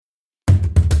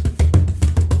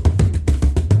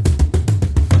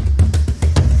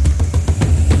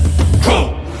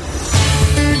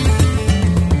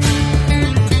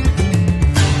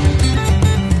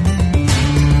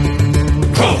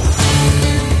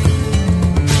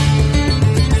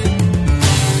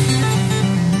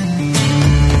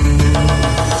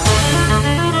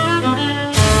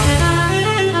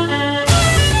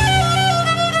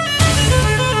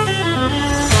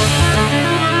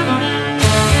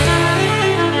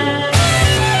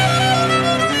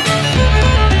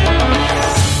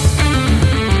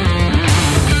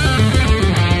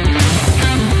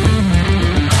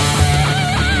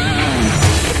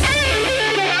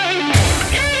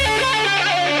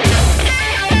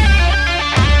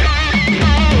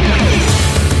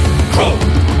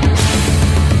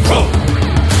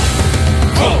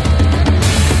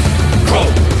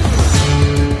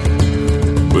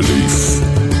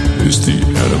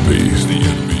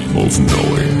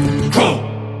know it.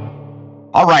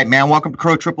 All right, man. Welcome to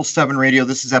Crow 777 Radio.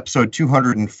 This is episode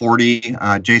 240.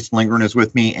 Jason Lindgren is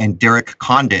with me, and Derek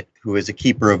Condit, who is a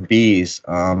keeper of bees.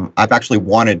 I've actually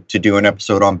wanted to do an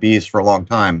episode on bees for a long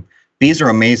time. Bees are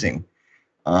amazing.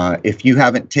 If you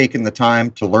haven't taken the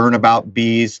time to learn about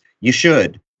bees, you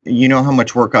should. You know how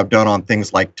much work I've done on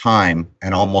things like time,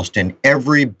 and almost in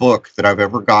every book that I've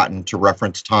ever gotten to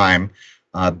reference time,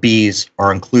 bees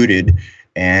are included.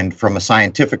 And from a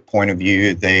scientific point of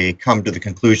view, they come to the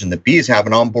conclusion that bees have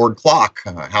an onboard clock.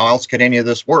 How else could any of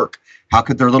this work? How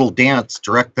could their little dance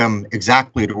direct them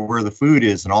exactly to where the food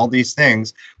is and all these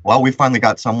things? Well, we finally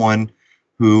got someone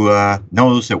who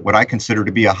knows at what I consider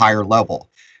to be a higher level.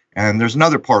 And there's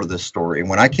another part of this story.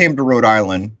 When I came to Rhode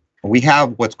Island, we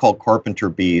have what's called carpenter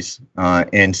bees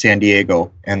in San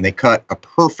Diego, and they cut a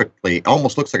perfectly,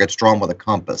 almost looks like it's drawn with a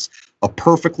compass, a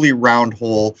perfectly round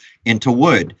hole into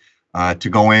wood to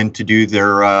go in to do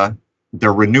their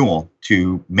renewal,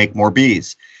 to make more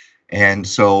bees. And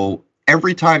so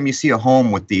every time you see a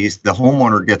home with these, the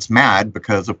homeowner gets mad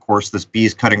because, of course, this bee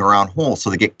is cutting around holes, so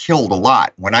they get killed a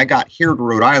lot. When I got here to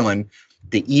Rhode Island,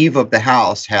 the eave of the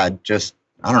house had just,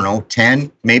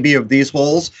 10 maybe of these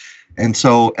holes. And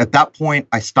so at that point,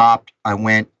 I stopped, I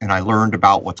went, and I learned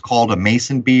about what's called a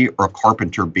mason bee or a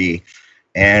carpenter bee.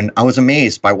 And I was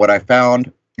amazed by what I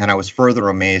found, and I was further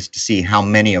amazed to see how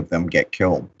many of them get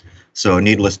killed. So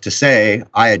needless to say,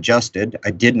 I adjusted. I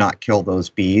did not kill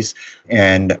those bees.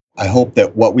 And I hope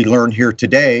that what we learned here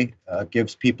today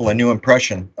gives people a new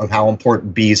impression of how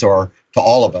important bees are to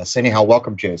all of us. Anyhow,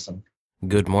 welcome, Jason.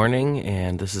 Good morning,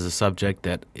 and this is a subject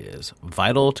that is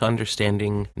vital to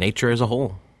understanding nature as a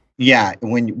whole. Yeah,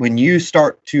 when you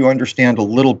start to understand a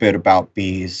little bit about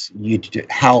bees,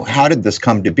 how did this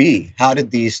come to be? How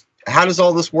does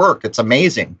all this work? It's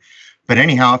amazing. But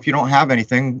anyhow, if you don't have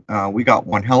anything, we got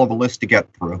one hell of a list to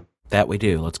get through. That we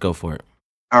do. Let's go for it.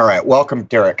 All right, welcome,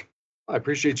 Derek. I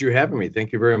appreciate you having me.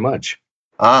 Thank you very much.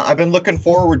 I've been looking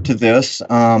forward to this.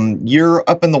 You're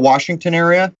up in the Washington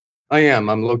area? I am.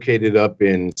 I'm located up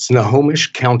in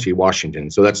Snohomish County, Washington.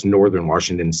 So that's northern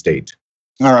Washington State.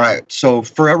 All right. So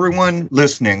for everyone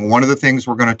listening, one of the things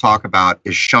we're going to talk about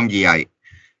is shungite.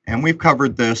 And we've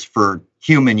covered this for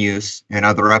human use in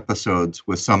other episodes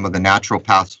with some of the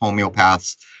naturopaths,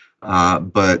 homeopaths.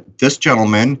 But this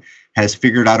gentleman has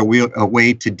figured out a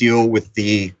way to deal with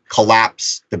the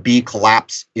bee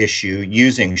collapse issue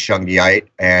using shungite.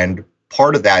 And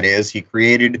part of that is he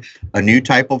created a new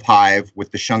type of hive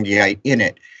with the shungite in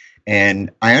it.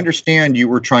 And I understand you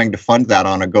were trying to fund that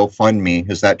on a GoFundMe.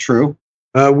 Is that true?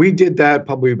 We did that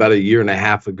probably about 1.5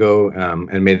 years ago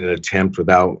and made an attempt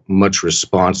without much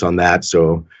response on that.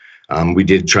 So we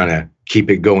did try to keep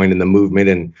it going in the movement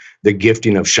and the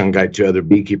gifting of shungite to other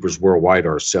beekeepers worldwide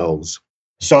ourselves.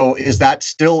 So is that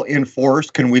still in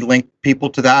force? Can we link people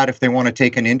to that if they want to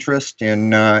take an interest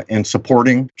in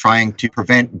supporting, trying to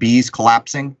prevent bees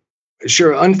collapsing?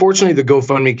 Sure. Unfortunately, the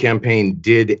GoFundMe campaign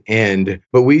did end,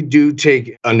 but we do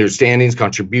take understandings,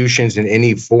 contributions in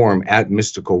any form at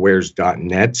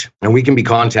mysticalwares.net. And we can be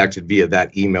contacted via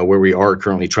that email, where we are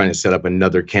currently trying to set up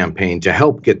another campaign to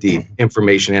help get the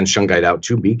information and shungite out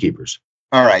to beekeepers.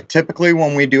 All right. Typically,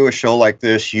 when we do a show like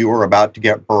this, you are about to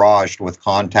get barraged with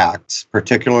contacts,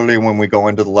 particularly when we go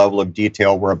into the level of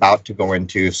detail we're about to go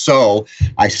into. So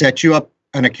I set you up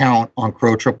an account on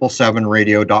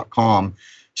crow777radio.com.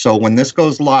 So when this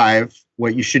goes live,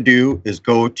 what you should do is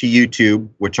go to YouTube,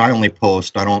 which I only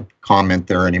post. I don't comment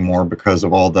there anymore because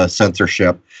of all the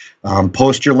censorship.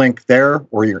 Post your link there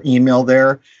or your email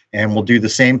there, and we'll do the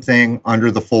same thing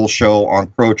under the full show on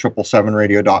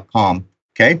crow777radio.com.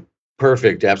 Okay?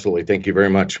 Perfect. Absolutely. Thank you very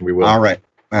much. We will. All right.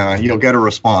 You'll get a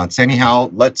response. Anyhow,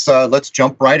 let's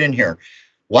jump right in here.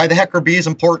 Why the heck are bees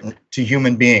important to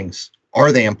human beings?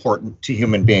 Are they important to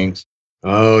human beings?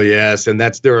 Oh, yes. And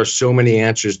there are so many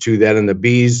answers to that. And the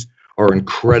bees are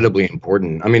incredibly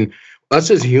important. I mean, us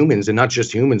as humans, and not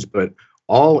just humans, but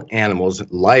all animals,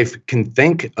 life can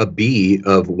thank a bee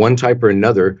of one type or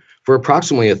another for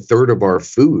approximately 1/3 of our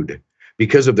food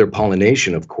because of their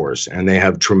pollination, of course. And they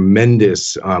have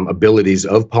tremendous abilities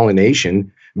of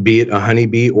pollination, be it a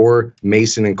honeybee or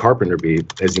mason and carpenter bee,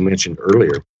 as you mentioned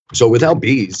earlier. So without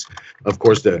bees, of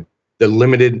course, the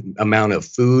limited amount of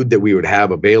food that we would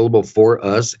have available for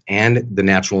us and the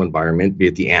natural environment, be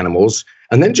it the animals,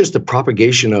 and then just the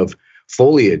propagation of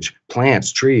foliage,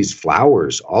 plants, trees,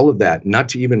 flowers, all of that, not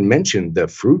to even mention the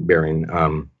fruit-bearing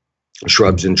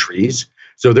shrubs and trees.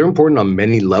 So they're important on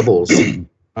many levels.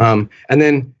 And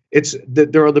then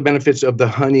there are the benefits of the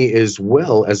honey as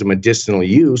well as a medicinal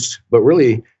use, but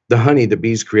really the honey the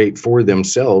bees create for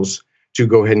themselves to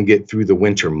go ahead and get through the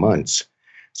winter months.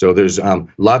 So there's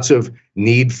lots of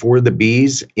need for the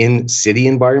bees in city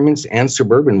environments and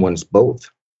suburban ones both.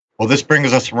 Well, this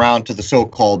brings us around to the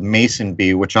so-called mason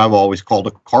bee, which I've always called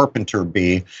a carpenter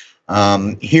bee.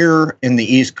 Here in the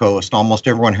East Coast, almost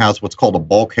everyone has what's called a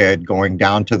bulkhead going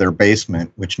down to their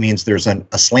basement, which means there's a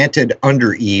slanted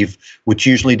under eave, which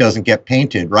usually doesn't get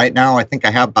painted. Right now, I think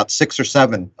I have about 6 or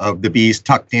 7 of the bees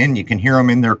tucked in. You can hear them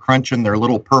in there crunching their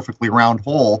little perfectly round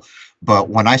hole. But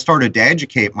when I started to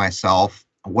educate myself,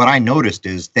 what I noticed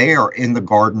is they are in the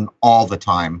garden all the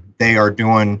time. They are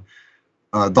doing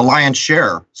the lion's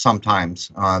share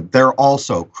sometimes. They're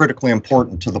also critically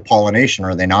important to the pollination,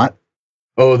 are they not?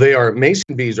 Oh, they are.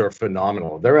 Mason bees are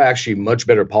phenomenal. They're actually much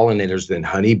better pollinators than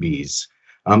honeybees.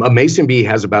 A mason bee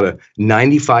has about a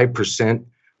 95%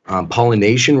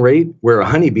 pollination rate, where a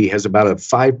honeybee has about a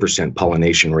 5%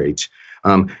 pollination rate.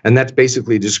 And that's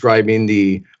basically describing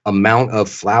the amount of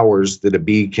flowers that a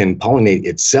bee can pollinate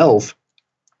itself.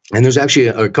 And there's actually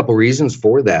a couple reasons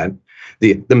for that.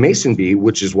 The mason bee,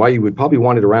 which is why you would probably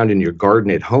want it around in your garden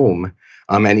at home,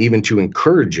 and even to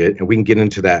encourage it, and we can get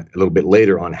into that a little bit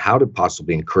later on how to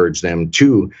possibly encourage them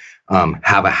to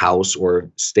have a house or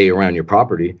stay around your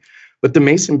property. But the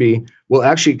mason bee will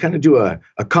actually kind of do a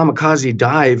kamikaze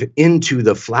dive into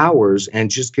the flowers and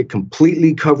just get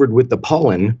completely covered with the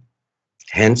pollen,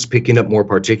 hence picking up more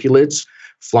particulates,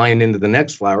 flying into the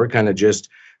next flower, kind of just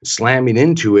slamming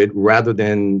into it rather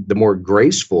than the more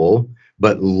graceful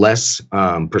but less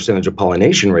percentage of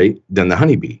pollination rate than the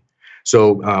honeybee.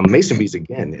 So mason bees,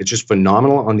 again, it's just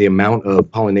phenomenal on the amount of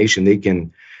pollination they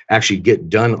can actually get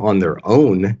done on their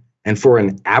own. And for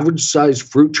an average sized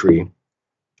fruit tree,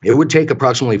 it would take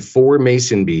approximately 4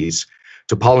 mason bees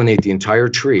to pollinate the entire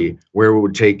tree, where it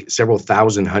would take several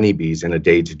thousand honeybees in a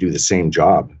day to do the same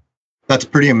job. That's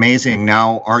pretty amazing.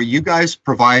 Now, are you guys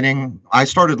providing? I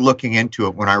started looking into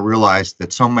it when I realized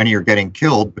that so many are getting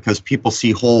killed because people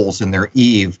see holes in their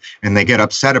eave and they get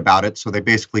upset about it. So they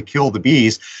basically kill the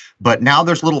bees. But now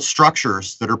there's little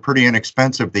structures that are pretty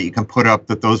inexpensive that you can put up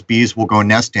that those bees will go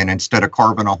nest in instead of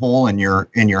carving a hole in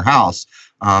your house.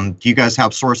 Do you guys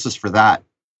have sources for that?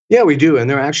 Yeah, we do. And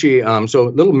they're actually so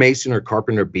little mason or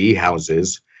carpenter bee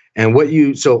houses.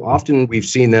 And so often we've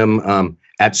seen them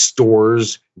at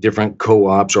stores, different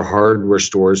co-ops or hardware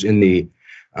stores in the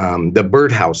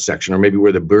birdhouse section, or maybe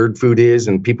where the bird food is.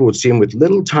 And people would see them with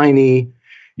little tiny,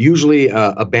 usually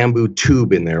a bamboo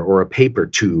tube in there or a paper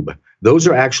tube. Those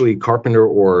are actually carpenter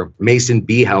or mason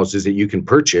bee houses that you can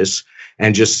purchase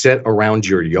and just set around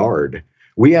your yard.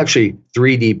 We actually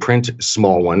 3D print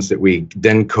small ones that we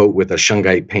then coat with a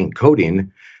shungite paint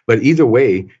coating. But either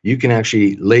way, you can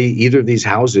actually lay either of these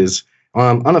houses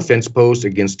on a fence post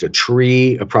against a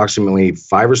tree, approximately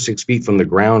 5 or 6 feet from the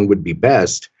ground would be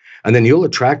best. And then you'll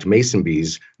attract mason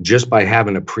bees just by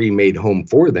having a pre-made home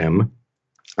for them.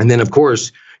 And then, of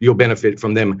course, you'll benefit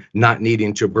from them not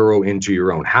needing to burrow into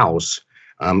your own house.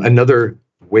 Another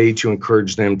way to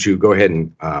encourage them to go ahead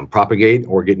and propagate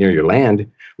or get near your land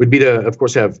would be to, of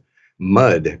course, have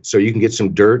mud. So you can get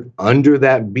some dirt under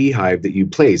that beehive that you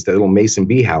placed, that little mason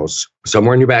bee house,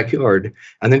 somewhere in your backyard,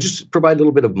 and then just provide a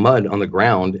little bit of mud on the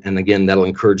ground. And again, that'll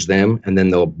encourage them. And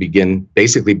then they'll begin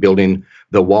basically building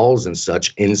the walls and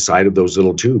such inside of those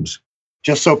little tubes.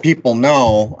 Just so people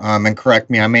know, and correct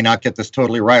me, I may not get this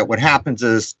totally right. What happens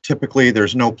is typically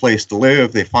there's no place to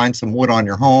live. They find some wood on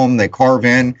your home, they carve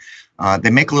in,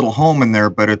 they make a little home in there,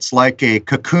 but it's like a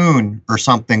cocoon or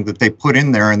something that they put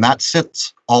in there, and that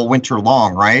sits all winter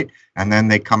long, right? And then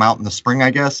they come out in the spring,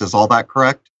 I guess. Is all that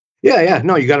correct? Yeah.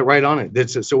 No, you got it right on it.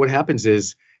 So what happens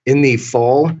is in the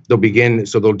fall, they'll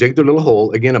dig their little hole,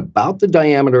 again, about the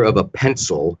diameter of a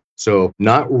pencil, so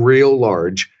not real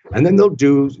large. And then they'll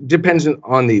depends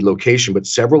on the location, but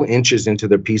several inches into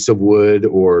the piece of wood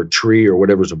or tree or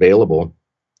whatever's available.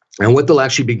 And what they'll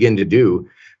actually begin to do,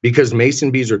 because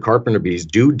mason bees or carpenter bees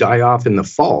do die off in the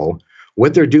fall,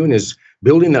 what they're doing is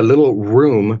building a little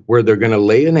room where they're going to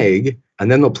lay an egg, and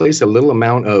then they'll place a little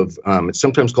amount of, it's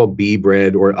sometimes called bee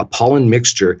bread or a pollen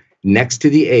mixture next to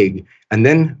the egg. And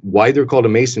then why they're called a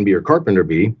mason bee or carpenter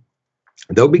bee,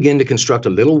 they'll begin to construct a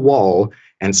little wall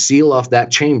and seal off that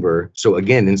chamber. So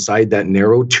again, inside that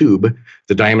narrow tube,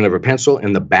 the diameter of a pencil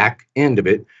and the back end of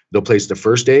it, they'll place the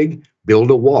first egg,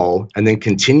 build a wall, and then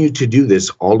continue to do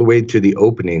this all the way to the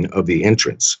opening of the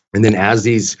entrance. And then as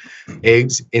these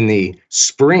eggs in the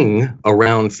spring,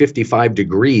 around 55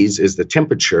 degrees is the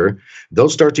temperature, they'll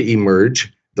start to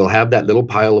emerge. They'll have that little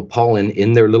pile of pollen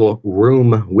in their little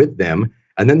room with them.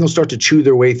 And then they'll start to chew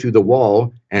their way through the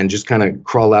wall and just kind of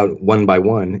crawl out one by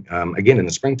one, again in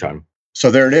the springtime. So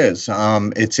there it is.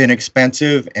 It's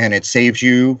inexpensive and it saves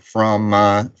you from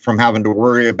having to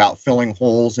worry about filling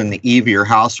holes in the eave of your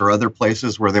house or other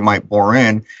places where they might bore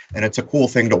in. And it's a cool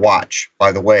thing to watch,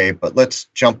 by the way. But let's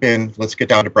jump in. Let's get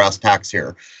down to brass tacks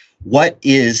here. What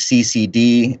is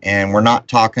CCD? And we're not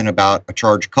talking about a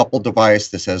charge coupled device.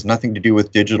 This has nothing to do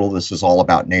with digital. This is all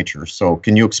about nature. So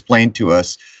can you explain to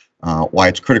us why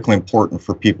it's critically important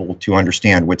for people to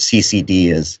understand what CCD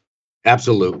is?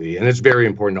 Absolutely. And it's very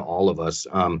important to all of us.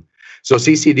 So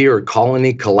CCD, or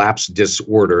colony collapse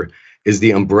disorder, is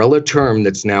the umbrella term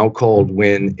that's now called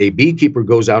when a beekeeper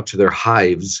goes out to their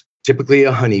hives, typically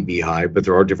a honeybee hive, but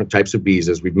there are different types of bees,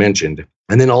 as we've mentioned.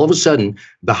 And then all of a sudden,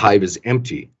 the hive is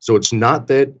empty. So it's not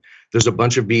that there's a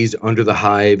bunch of bees under the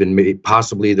hive and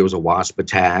possibly there was a wasp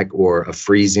attack or a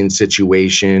freezing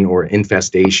situation or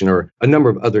infestation or a number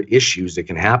of other issues that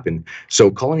can happen. So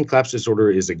colony collapse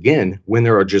disorder is, again, when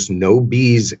there are just no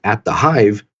bees at the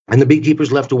hive and the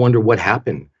beekeeper's left to wonder what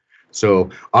happened. So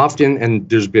often, and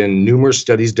there's been numerous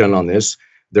studies done on this,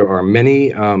 there are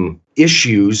many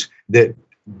issues that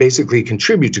basically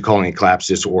contribute to colony collapse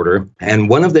disorder. And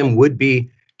one of them would be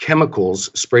chemicals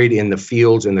sprayed in the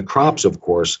fields and the crops, of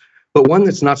course. But one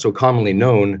that's not so commonly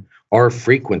known are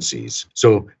frequencies.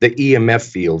 So the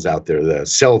EMF fields out there, the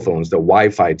cell phones, the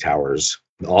Wi-Fi towers,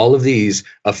 all of these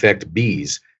affect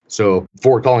bees. So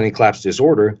for colony collapse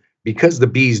disorder, because the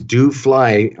bees do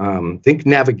fly, think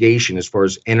navigation as far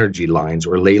as energy lines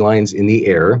or ley lines in the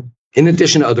air, in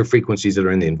addition to other frequencies that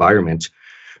are in the environment,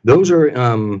 those are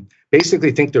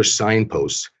basically, think they're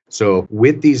signposts. So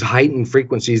with these heightened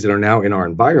frequencies that are now in our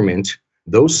environment,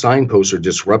 those signposts are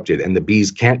disrupted and the bees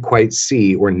can't quite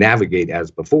see or navigate as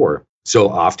before. So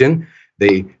often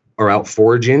they are out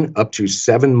foraging up to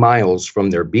 7 miles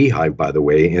from their beehive, by the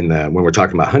way, when we're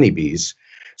talking about honeybees.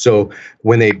 So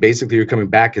when they basically are coming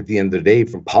back at the end of the day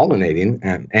from pollinating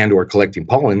and or collecting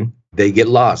pollen, they get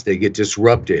lost, they get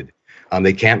disrupted.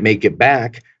 They can't make it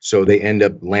back, so they end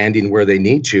up landing where they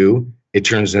need to. It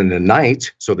turns into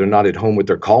night, so they're not at home with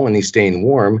their colony staying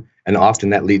warm, and often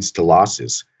that leads to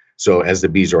losses. So as the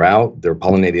bees are out, they're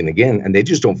pollinating again, and they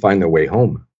just don't find their way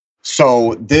home.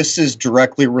 So this is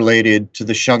directly related to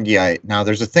the shungite. Now,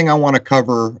 there's a thing I want to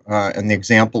cover, and the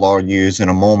example I'll use in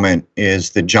a moment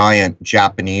is the giant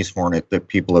Japanese hornet that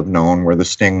people have known, where the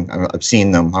sting, I've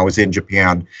seen them. I was in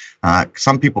Japan.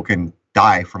 Some people can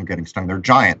die from getting stung. They're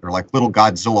giant. They're like little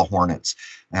Godzilla hornets.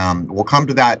 We'll come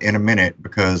to that in a minute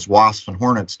because wasps and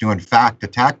hornets do, in fact,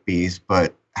 attack bees.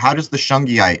 But how does the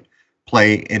shungite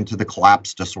play into the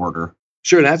collapse disorder?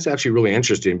 Sure, that's actually really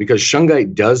interesting because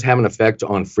shungite does have an effect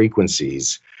on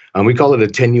frequencies. We call it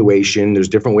attenuation. There's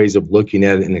different ways of looking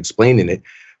at it and explaining it,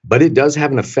 but it does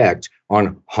have an effect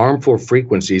on harmful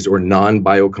frequencies or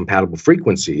non-biocompatible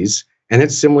frequencies, and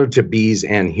it's similar to bees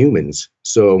and humans.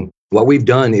 So what we've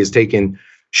done is taken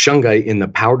shungite in the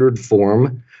powdered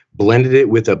form, blended it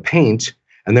with a paint,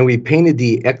 and then we painted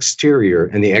the exterior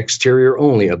and the exterior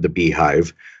only of the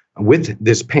beehive with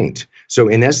this paint. So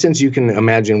in essence, you can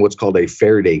imagine what's called a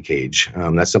Faraday cage.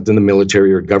 That's something the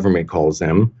military or government calls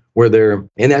them, where they're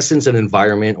in essence an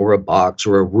environment or a box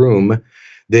or a room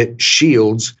that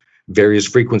shields various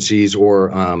frequencies or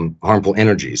harmful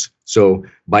energies. So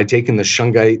by taking the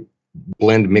shungite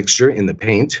blend mixture in the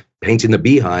painting the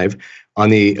beehive, on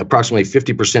the approximately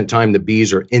 50% time the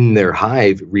bees are in their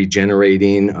hive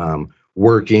regenerating,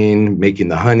 working, making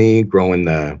the honey, growing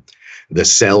the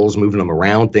cells, moving them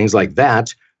around, things like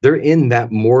that, they're in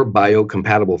that more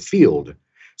biocompatible field.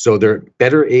 So they're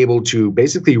better able to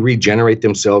basically regenerate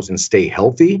themselves and stay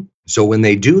healthy. So when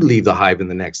they do leave the hive in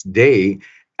the next day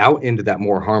out into that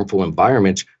more harmful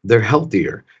environment, they're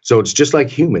healthier. So it's just like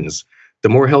humans. The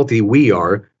more healthy we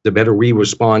are, the better we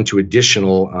respond to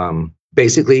additional,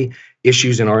 basically,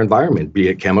 issues in our environment, be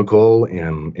it chemical,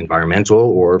 environmental,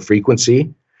 or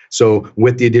frequency. So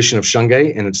with the addition of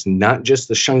shungite, and it's not just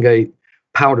the shungite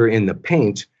powder in the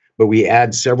paint, but we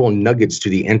add several nuggets to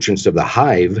the entrance of the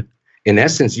hive. In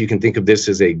essence, you can think of this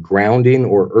as a grounding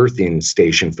or earthing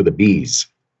station for the bees.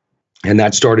 And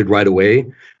that started right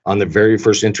away on the very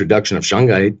first introduction of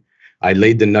shungite. I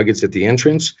laid the nuggets at the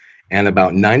entrance, and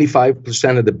about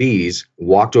 95% of the bees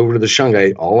walked over to the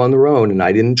shungite all on their own. And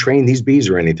I didn't train these bees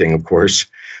or anything, of course.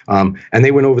 And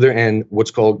they went over there and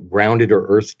what's called grounded or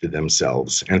earthed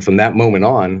themselves. And from that moment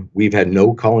on, we've had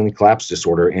no colony collapse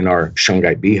disorder in our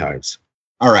shungite beehives.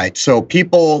 All right. So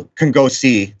people can go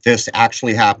see this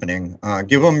actually happening.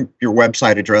 Give them your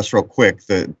website address real quick.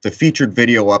 The featured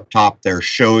video up top there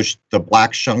shows the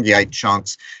black shungite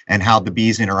chunks and how the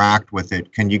bees interact with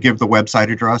it. Can you give the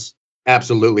website address?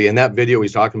 Absolutely. And that video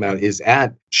he's talking about is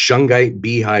at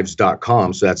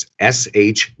shungitebeehives.com. So that's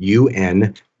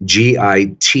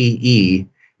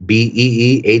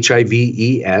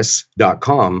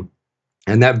SHUNGITEBEEHIVES.com.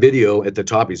 And that video at the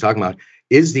top he's talking about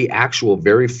is the actual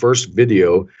very first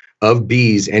video of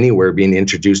bees anywhere being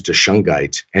introduced to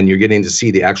shungite. And you're getting to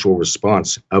see the actual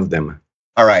response of them.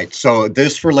 All right. So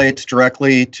this relates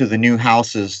directly to the new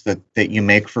houses that you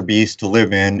make for bees to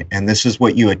live in. And this is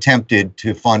what you attempted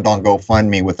to fund on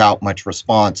GoFundMe without much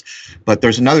response. But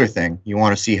there's another thing. You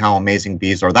want to see how amazing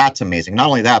bees are. That's amazing. Not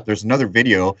only that, there's another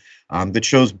video that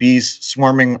shows bees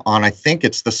swarming on, I think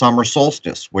it's the summer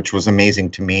solstice, which was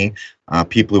amazing to me.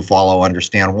 People who follow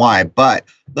understand why. But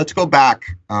let's go back.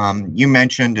 You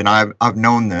mentioned, and I've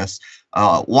known this,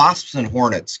 wasps and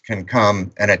hornets can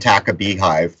come and attack a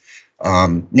beehive.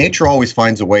 Nature always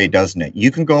finds a way, doesn't it?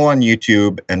 You can go on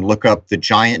YouTube and look up the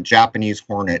giant Japanese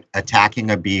hornet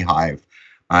attacking a beehive.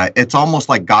 It's almost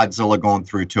like Godzilla going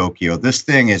through Tokyo. This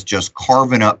thing is just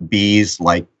carving up bees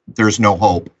like there's no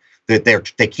hope. That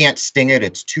they can't sting it.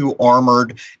 It's too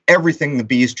armored. Everything the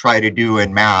bees try to do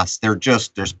in mass,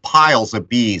 there's piles of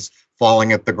bees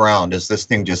falling at the ground as this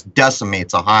thing just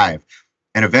decimates a hive.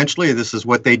 And eventually, this is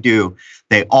what they do.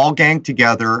 They all gang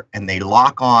together and they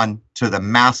lock on to the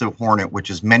massive hornet, which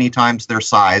is many times their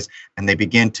size, and they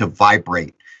begin to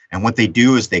vibrate. And what they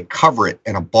do is they cover it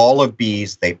in a ball of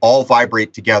bees. They all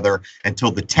vibrate together until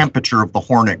the temperature of the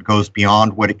hornet goes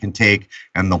beyond what it can take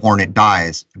and the hornet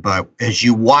dies. But as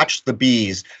you watch the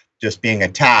bees just being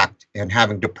attacked and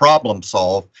having to problem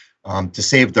solve to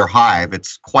save their hive,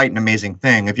 it's quite an amazing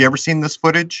thing. Have you ever seen this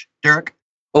footage, Derek?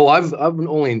 Oh, I've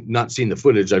only not seen the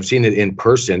footage. I've seen it in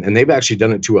person, and they've actually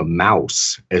done it to a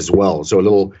mouse as well. So a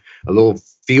little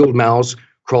field mouse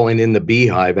crawling in the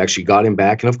beehive actually got him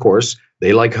back. And of course,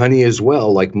 they like honey as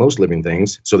well, like most living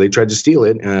things. So they tried to steal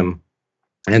it. And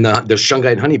the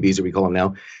shungite honeybees that we call them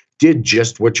now did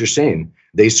just what you're saying.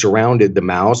 They surrounded the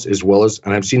mouse as well as,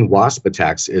 and I've seen wasp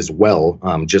attacks as well,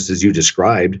 just as you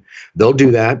described. They'll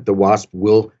do that. The wasp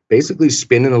will basically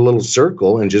spin in a little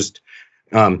circle and just,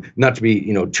 not to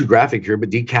be too graphic here, but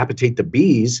decapitate the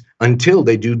bees until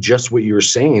they do just what you were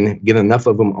saying, get enough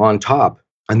of them on top.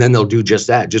 And then they'll do just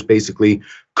that, just basically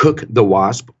cook the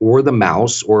wasp or the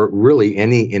mouse or really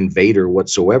any invader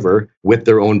whatsoever with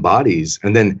their own bodies.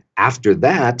 And then after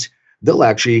that, they'll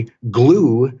actually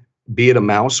glue, be it a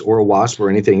mouse or a wasp or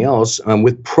anything else,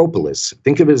 with propolis.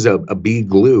 Think of it as a bee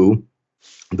glue.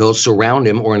 They'll surround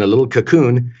him or in a little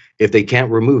cocoon if they can't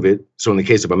remove it. So in the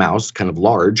case of a mouse, kind of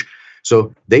large.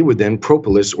 So they would then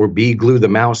propolis or bee glue the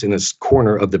mouse in a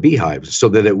corner of the beehive so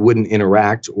that it wouldn't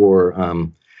interact or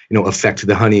affect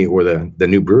the honey or the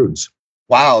new broods.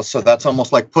 Wow. So that's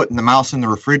almost like putting the mouse in the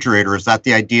refrigerator. Is that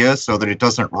the idea? So that it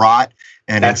doesn't rot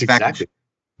and That's infect? exactly.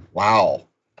 Wow.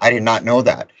 I did not know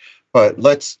that. But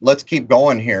let's keep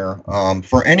going here.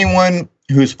 For anyone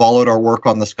who's followed our work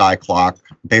on the Sky Clock,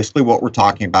 basically what we're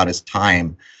talking about is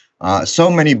time. So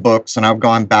many books, and I've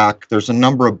gone back. There's a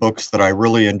number of books that I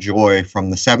really enjoy from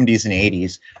the 70s and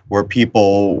 80s where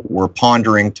people were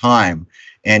pondering time.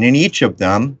 And in each of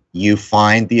them, you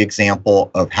find the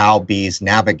example of how bees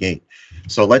navigate.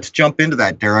 So let's jump into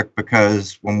that, Derek,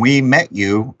 because when we met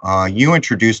you, you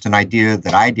introduced an idea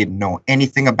that I didn't know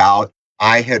anything about.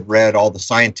 I had read all the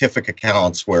scientific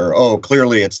accounts where,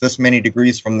 clearly it's this many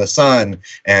degrees from the sun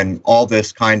and all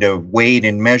this kind of weighed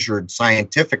and measured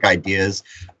scientific ideas.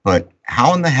 But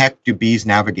how in the heck do bees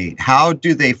navigate? How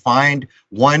do they find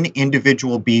one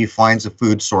individual bee finds a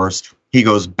food source? He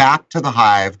goes back to the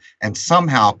hive and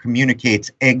somehow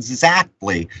communicates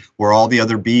exactly where all the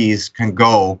other bees can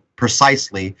go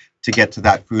precisely to get to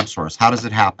that food source. How does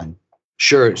it happen?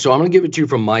 Sure. So I'm going to give it to you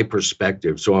from my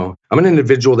perspective. So I'm an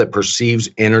individual that perceives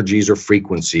energies or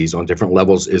frequencies on different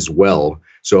levels as well.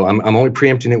 So I'm only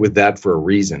preempting it with that for a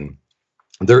reason.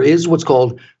 There is what's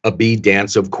called a bee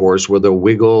dance, of course, where they'll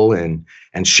wiggle and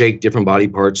shake different body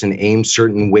parts and aim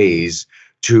certain ways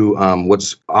to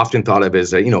what's often thought of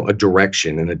as a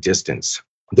direction and a distance.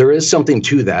 There is something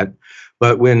to that.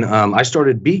 But when I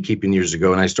started beekeeping years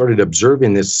ago and I started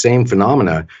observing this same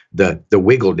phenomena, the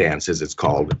wiggle dance, as it's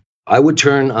called, I would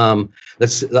turn, I'll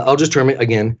just term it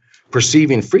again,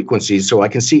 perceiving frequencies so I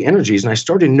can see energies. And I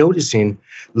started noticing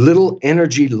little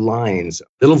energy lines,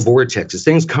 little vortexes,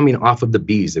 things coming off of the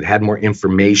bees that had more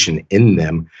information in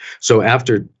them. So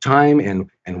after time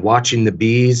and watching the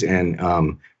bees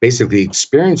and basically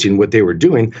experiencing what they were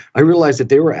doing, I realized that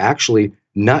they were actually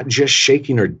not just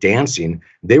shaking or dancing,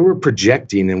 they were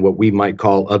projecting in what we might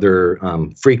call other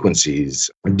frequencies,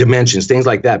 dimensions, things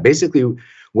like that. Basically,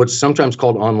 what's sometimes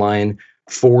called online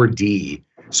 4D.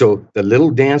 So the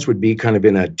little dance would be kind of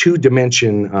in a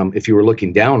two-dimension, if you were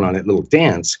looking down on it, little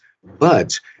dance,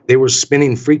 but they were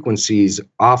spinning frequencies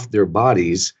off their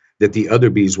bodies that the other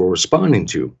bees were responding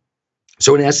to.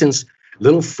 So in essence,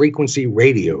 little frequency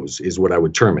radios is what I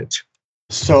would term it.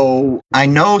 So I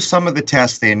know some of the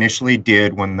tests they initially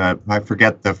did when I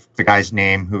forget the guy's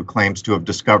name who claims to have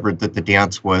discovered that the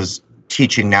dance was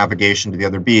teaching navigation to the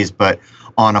other bees, but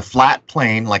on a flat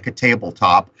plane like a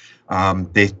tabletop,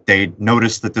 they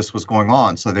noticed that this was going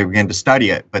on, so they began to study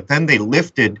it. But then they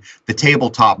lifted the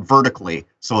tabletop vertically,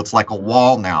 so it's like a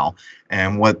wall now.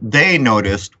 And what they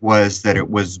noticed was that it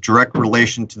was direct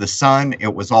relation to the sun.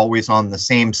 It was always on the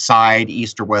same side,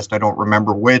 east or west, I don't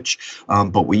remember which.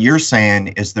 But what you're saying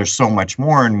is there's so much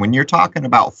more. And when you're talking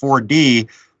about 4D,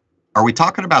 are we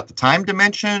talking about the time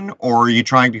dimension, or are you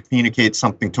trying to communicate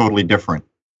something totally different?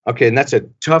 Okay, and that's a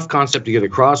tough concept to get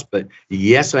across, but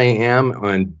yes, I am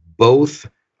on both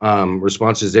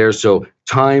responses there. So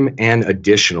time and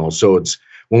additional. So it's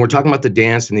when we're talking about the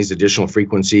dance and these additional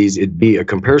frequencies, a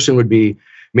comparison would be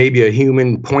maybe a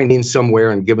human pointing somewhere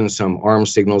and giving some arm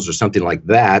signals or something like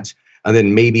that, and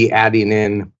then maybe adding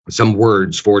in some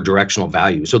words for directional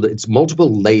value. So it's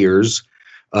multiple layers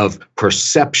of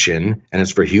perception, and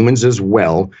it's for humans as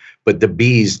well, but the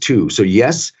bees too. So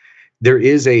yes, there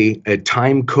is a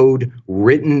time code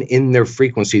written in their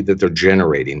frequency that they're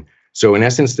generating. So in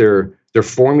essence, they're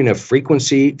forming a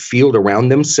frequency field around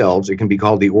themselves. It can be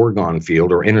called the orgone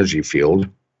field or energy field.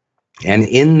 And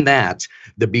in that,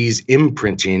 the bees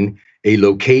imprinting a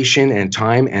location and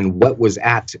time and what was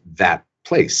at that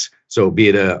place. So be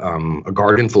it a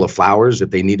garden full of flowers, if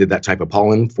they needed that type of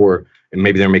pollen for, and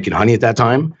maybe they're making honey at that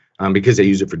time because they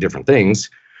use it for different things.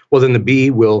 Well, then the bee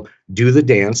will do the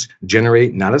dance,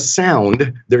 generate not a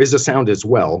sound, there is a sound as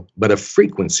well, but a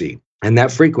frequency. And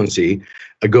that frequency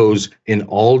goes in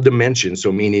all dimensions.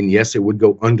 So meaning, yes, it would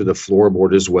go under the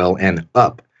floorboard as well and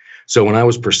up. So when I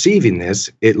was perceiving this,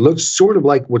 it looks sort of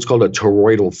like what's called a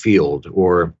toroidal field,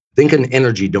 or think an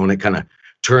energy donut kind of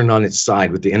turned on its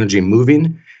side with the energy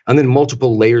moving, and then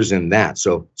multiple layers in that.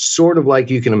 So sort of like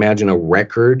you can imagine a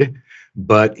record,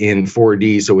 but in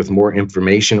 4D, so with more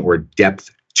information or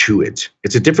depth to it.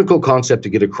 It's a difficult concept to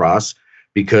get across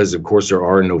because, of course, there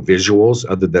are no visuals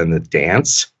other than the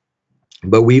dance.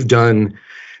 But we've done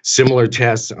similar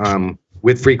tests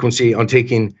with frequency on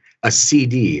taking a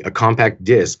CD, a compact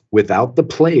disc, without the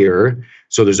player.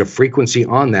 So there's a frequency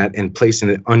on that, and placing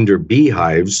it under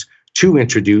beehives to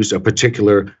introduce a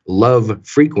particular love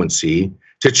frequency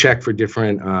to check for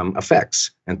different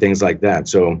effects and things like that.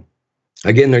 So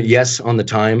again, they're yes on the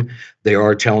time. They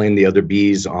are telling the other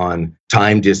bees on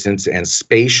time, distance, and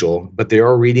spatial, but they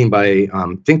are reading by,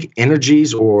 think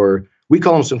energies, or we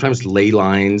call them sometimes ley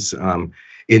lines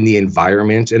in the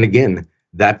environment. And again,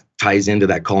 that ties into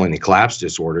that colony collapse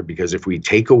disorder, because if we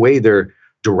take away their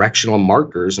directional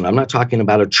markers, and I'm not talking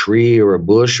about a tree or a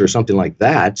bush or something like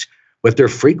that, but their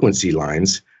frequency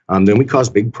lines, then we cause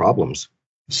big problems.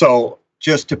 So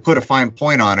just to put a fine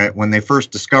point on it, when they first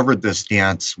discovered this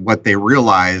dance, what they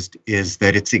realized is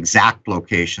that it's exact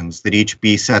locations that each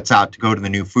bee sets out to go to the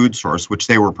new food source, which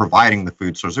they were providing the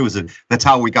food source. That's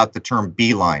how we got the term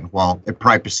beeline. Well, it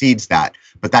probably precedes that,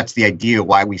 but that's the idea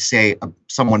why we say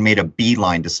someone made a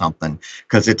beeline to something,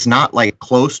 because it's not like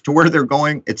close to where they're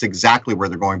going, it's exactly where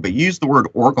they're going. But use the word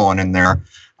orgone in there.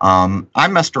 I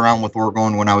messed around with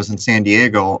orgone when I was in San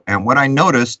Diego, and what I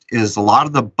noticed is a lot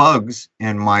of the bugs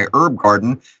in my herb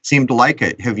garden seem to like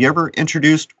it. Have you ever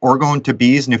introduced orgone to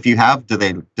bees? And if you have, do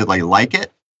they like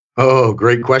it? Oh,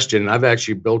 great question. I've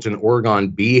actually built an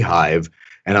orgone beehive,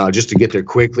 and just to get there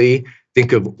quickly,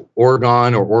 think of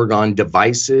orgone or orgone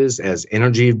devices as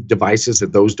energy devices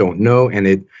that those don't know,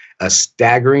 and a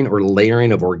staggering or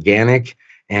layering of organic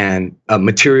and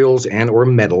materials and or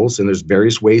metals, and there's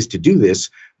various ways to do this,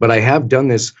 but I have done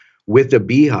this with a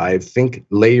beehive. Think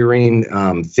layering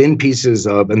thin pieces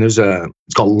of, and it's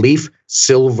called leaf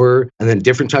silver, and then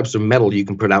different types of metal you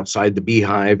can put outside the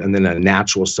beehive, and then a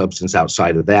natural substance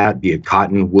outside of that, be it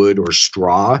cotton, wood, or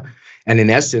straw. And in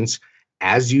essence,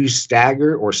 as you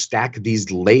stagger or stack these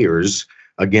layers,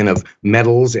 again, of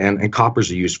metals, and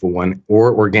copper's a useful one,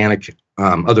 or organic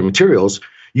other materials,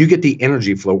 you get the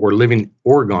energy flow or living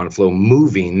orgone flow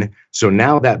moving. So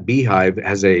now that beehive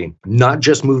has a not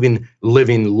just moving,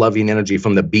 living, loving energy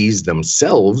from the bees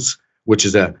themselves, which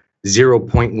is a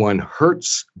 0.1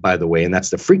 hertz, by the way, and that's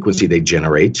the frequency they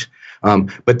generate,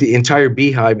 But the entire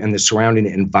beehive and the surrounding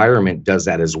environment does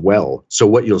that as well. So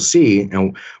what you'll see,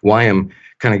 and why I'm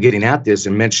kind of getting at this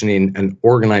and mentioning an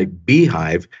orgonite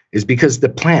beehive, is because the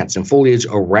plants and foliage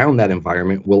around that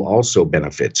environment will also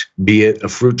benefit, be it a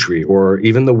fruit tree or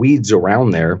even the weeds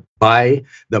around there, by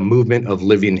the movement of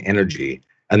living energy.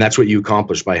 And that's what you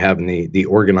accomplish by having the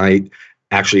orgonite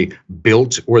actually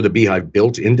built, or the beehive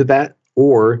built into that,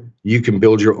 or you can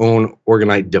build your own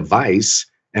orgonite device.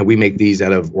 And we make these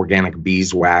out of organic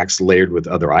beeswax layered with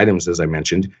other items, as I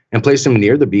mentioned, and place them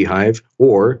near the beehive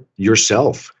or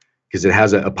yourself, because it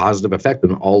has a positive effect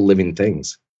on all living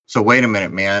things. So wait a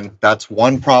minute, man. That's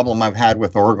one problem I've had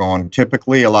with Orgone.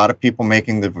 Typically, a lot of people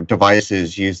making the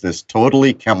devices use this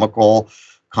totally chemical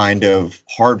kind of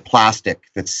hard plastic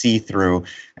that's see-through,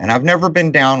 and I've never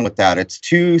been down with that. It's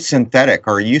too synthetic.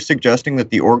 Are you suggesting that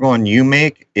the Orgone you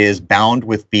make is bound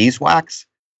with beeswax?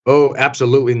 Oh,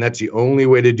 absolutely. And that's the only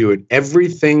way to do it.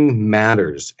 Everything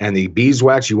matters. And the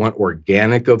beeswax, you want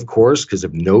organic, of course, because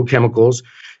of no chemicals.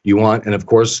 You want, and of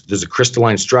course, there's a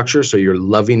crystalline structure, so your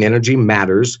loving energy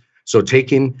matters. So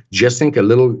just think a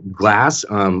little glass,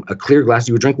 a clear glass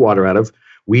you would drink water out of.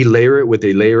 We layer it with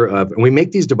a layer of, and we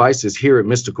make these devices here at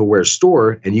Mystical Wear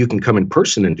Store, and you can come in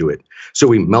person and do it. So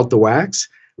we melt the wax,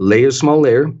 lay a small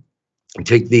layer, and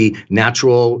take the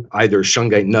natural, either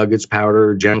shungite nuggets,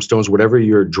 powder, gemstones, whatever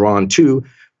you're drawn to,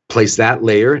 place that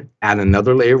layer, add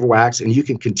another layer of wax, and you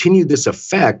can continue this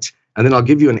effect. And then I'll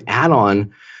give you an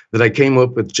add-on that I came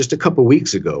up with just a couple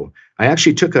weeks ago. I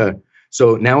actually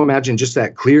so now imagine just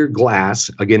that clear glass,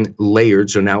 again, layered.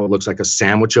 So now it looks like a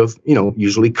sandwich of,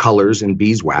 usually colors and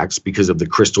beeswax because of the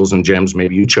crystals and gems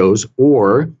maybe you chose.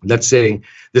 Or let's say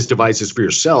this device is for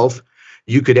yourself.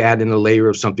 You could add in a layer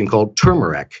of something called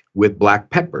turmeric with black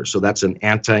pepper. So that's an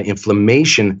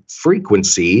anti-inflammation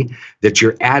frequency that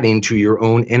you're adding to your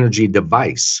own energy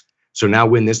device. So now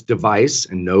when this device,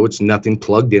 and no, it's nothing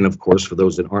plugged in, of course, for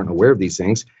those that aren't aware of these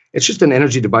things, it's just an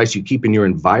energy device you keep in your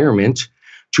environment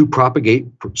to propagate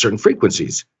certain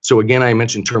frequencies. So again, I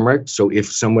mentioned turmeric. So if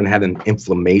someone had an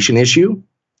inflammation issue,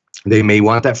 they may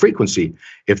want that frequency.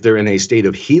 If they're in a state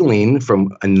of healing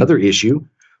from another issue,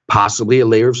 possibly a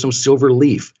layer of some silver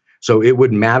leaf. So it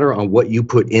would matter on what you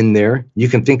put in there. You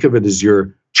can think of it as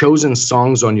your chosen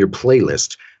songs on your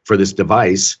playlist for this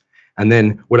device. And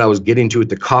then what I was getting to with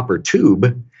the copper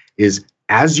tube is,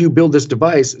 as you build this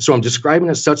device, so I'm describing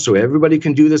it such so everybody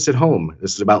can do this at home.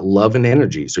 This is about love and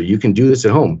energy. So you can do this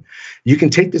at home. You can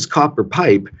take this copper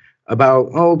pipe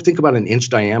think about an inch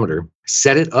diameter,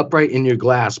 set it upright in your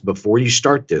glass before you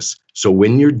start this. So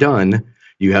when you're done,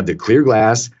 you have the clear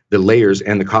glass, the layers,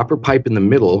 and the copper pipe in the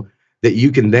middle that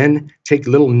you can then take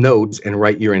little notes and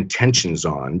write your intentions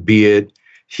on, be it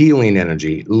healing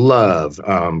energy, love,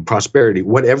 prosperity,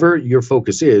 whatever your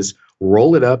focus is,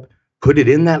 roll it up, put it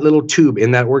in that little tube in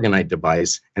that orgonite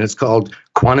device, and it's called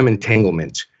quantum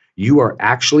entanglement. You are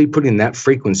actually putting that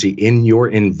frequency in your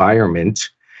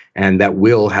environment, and that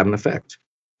will have an effect.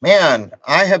 Man,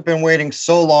 I have been waiting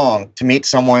so long to meet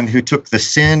someone who took the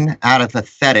sin out of the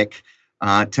thetic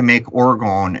to make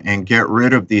Orgone and get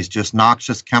rid of these just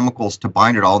noxious chemicals to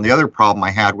bind it all. And the other problem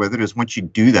I had with it is once you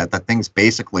do that, that thing's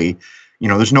basically,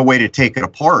 there's no way to take it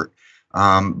apart.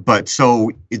 But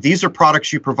so these are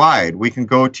products you provide. We can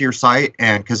go to your site,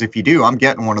 and because if you do, I'm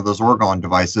getting one of those Orgone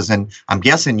devices, and I'm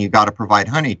guessing you got to provide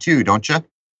honey too, don't you?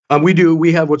 We do.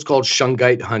 We have what's called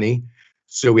shungite honey.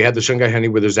 So we have the shungite honey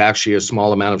where there's actually a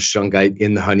small amount of shungite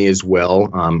in the honey as well,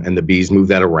 and the bees move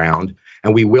that around.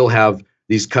 And we will have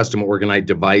these custom orgonite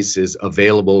devices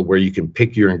available where you can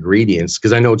pick your ingredients,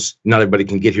 because I know not everybody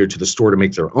can get here to the store to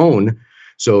make their own.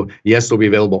 So yes, they'll be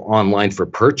available online for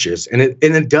purchase. And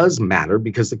it does matter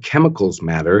because the chemicals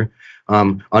matter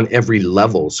on every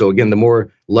level. So again, the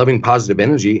more loving, positive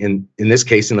energy, in this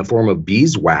case, in the form of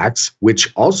beeswax,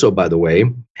 which also, by the way,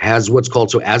 has what's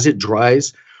called, so as it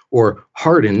dries or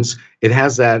hardens, it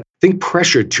has that, think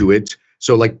pressure to it.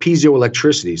 So like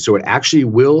piezoelectricity. So it actually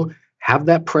will have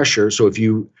that pressure. So if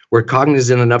you were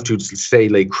cognizant enough to say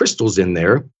lay crystals in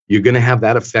there, you're going to have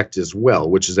that effect as well,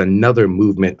 which is another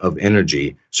movement of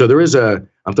energy. So there is I'm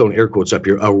throwing air quotes up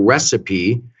here, a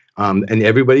recipe, and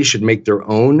everybody should make their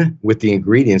own with the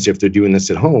ingredients if they're doing this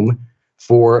at home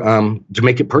to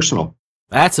make it personal.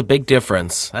 That's a big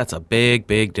difference. That's a big,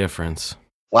 big difference.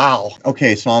 Wow.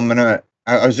 Okay, so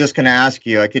I was just going to ask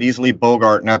you, I could easily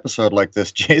bogart an episode like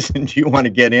this. Jason, do you want to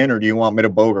get in or do you want me to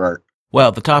bogart?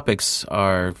 Well, the topics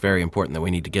are very important that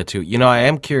we need to get to. I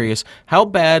am curious, how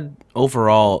bad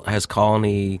overall has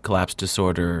colony collapse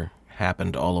disorder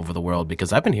happened all over the world?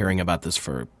 Because I've been hearing about this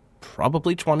for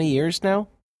probably 20 years now.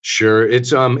 Sure.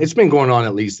 It's been going on,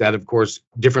 at least that, of course,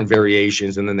 different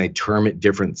variations, and then they term it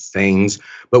different things.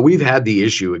 But we've had the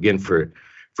issue again for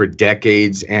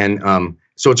decades. And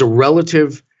so it's a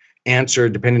relative answer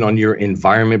depending on your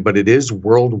environment, but it is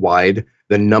worldwide.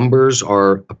 The numbers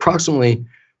are approximately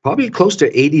probably close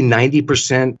to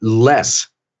 80-90% less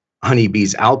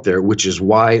honeybees out there, which is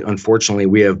why, unfortunately,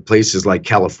 we have places like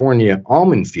California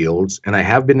almond fields. And I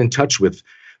have been in touch with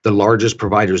the largest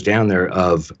providers down there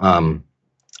of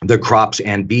the crops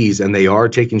and bees, and they are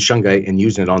taking shungite and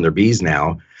using it on their bees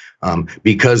now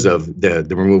because of the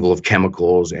removal of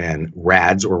chemicals and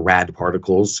rads or rad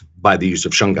particles by the use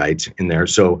of shungite in there.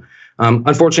 So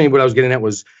unfortunately, what I was getting at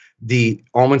was the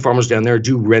almond farmers down there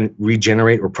do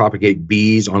regenerate or propagate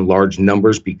bees on large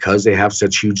numbers because they have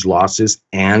such huge losses,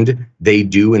 and they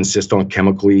do insist on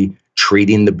chemically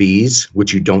treating the bees,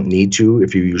 which you don't need to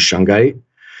if you use shungite.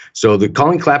 So the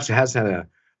colony collapse has had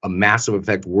a massive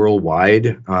effect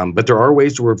worldwide, but there are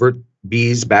ways to revert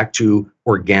bees back to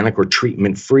organic or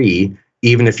treatment-free,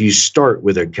 even if you start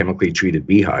with a chemically treated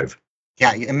beehive.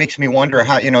 Yeah, it makes me wonder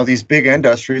how, these big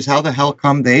industries, how the hell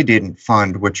come they didn't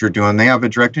fund what you're doing? They have a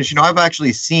direct interest. I've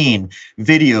actually seen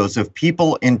videos of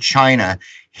people in China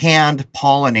hand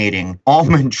pollinating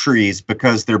almond trees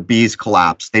because their bees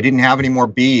collapsed. They didn't have any more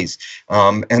bees.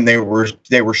 And they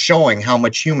were showing how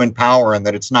much human power, and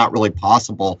that it's not really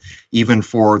possible even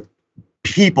for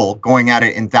people going at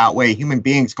it in that way, human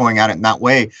beings going at it in that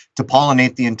way, to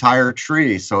pollinate the entire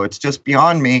tree. So it's just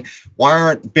beyond me. Why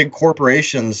aren't big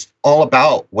corporations all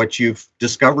about what you've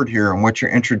discovered here and what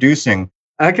you're introducing?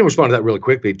 I can respond to that really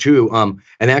quickly too.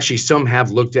 And actually some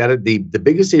have looked at it. The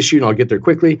biggest issue, and I'll get there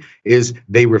quickly, is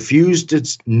they refuse to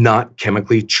not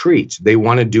chemically treat. They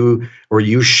want to do or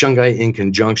use shungite in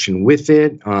conjunction with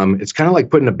it. It's kind of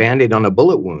like putting a Band-Aid on a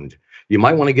bullet wound. You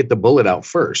might want to get the bullet out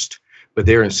first, but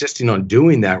they're insisting on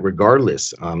doing that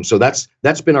regardless. So that's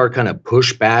been our kind of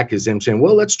pushback, is them saying,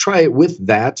 well, let's try it with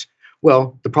that.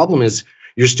 Well, the problem is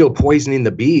you're still poisoning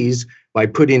the bees by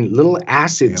putting little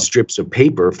acid strips of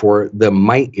paper for the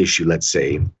mite issue, let's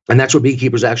say. And that's what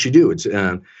beekeepers actually do. It's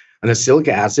an acylic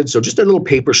acid. So just a little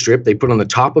paper strip they put on the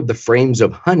top of the frames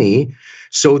of honey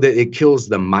so that it kills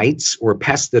the mites or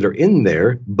pests that are in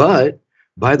there. But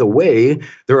by the way,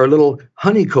 there are little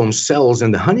honeycomb cells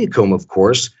in the honeycomb, of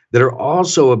course, that are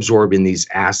also absorbing these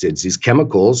acids, these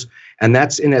chemicals. And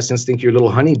that's, in essence, think your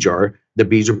little honey jar the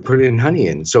bees are putting honey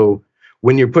in. So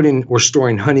when you're putting or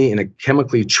storing honey in a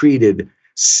chemically treated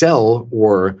cell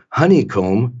or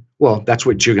honeycomb, well, that's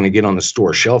what you're going to get on the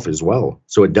store shelf as well.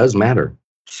 So it does matter.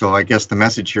 So I guess the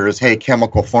message here is, hey,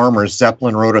 chemical farmers,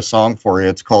 Zeppelin wrote a song for you.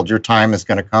 It's called Your Time Is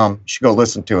Going to Come. You should go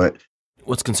listen to it.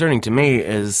 What's concerning to me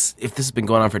is, if this has been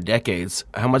going on for decades,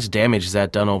 how much damage has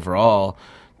that done overall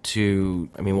to,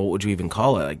 what would you even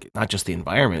call it? Like, not just the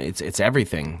environment, it's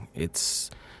everything.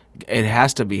 It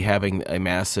has to be having a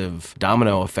massive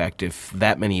domino effect if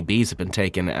that many bees have been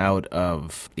taken out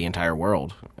of the entire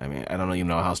world. I don't even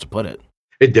know how else to put it.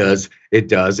 It does.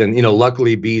 And,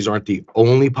 luckily bees aren't the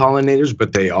only pollinators,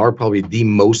 but they are probably the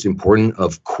most important,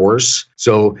 of course.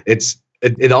 So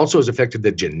it also has affected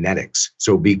the genetics.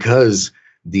 So because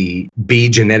the bee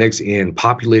genetics in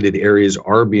populated areas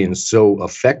are being so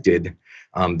affected,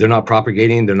 they're not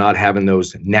propagating, they're not having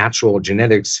those natural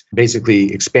genetics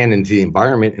basically expand into the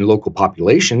environment and local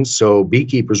populations. So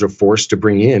beekeepers are forced to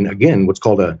bring in, again, what's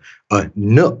called a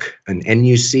NUC, an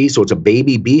NUC. So it's a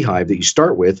baby beehive that you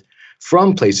start with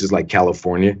from places like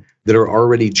California that are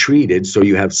already treated. So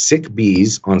you have sick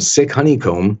bees on sick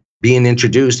honeycomb being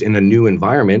introduced in a new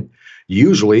environment,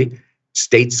 usually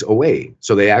states away.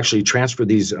 So they actually transfer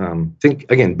these, think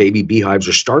again, baby beehives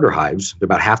or starter hives, they're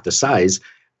about half the size,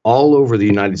 all over the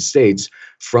United States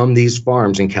from these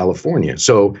farms in California.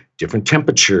 So different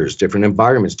temperatures, different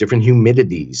environments, different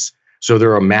humidities. So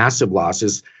there are massive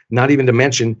losses, not even to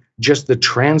mention just the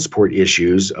transport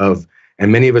issues of,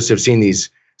 and many of us have seen these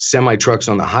semi-trucks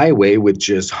on the highway with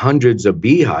just hundreds of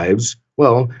beehives.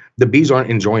 Well, the bees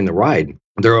aren't enjoying the ride.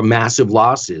 There are massive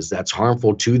losses that's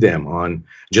harmful to them, on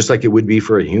just like it would be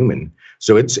for a human.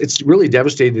 So it's really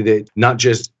devastated it, not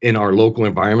just in our local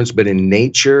environments, but in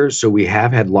nature. So we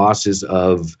have had losses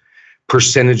of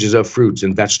percentages of fruits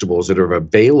and vegetables that are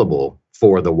available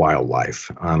for the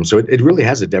wildlife. So it really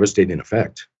has a devastating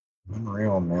effect.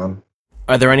 Unreal, man.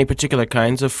 Are there any particular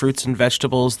kinds of fruits and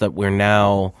vegetables that we're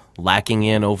now lacking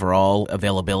in overall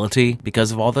availability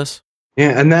because of all this?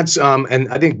 Yeah, and that's and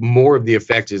I think more of the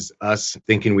effect is us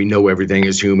thinking we know everything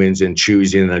as humans and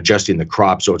choosing and adjusting the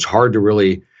crop. So it's hard to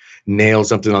really nail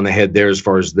something on the head there as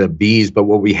far as the bees. But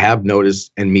what we have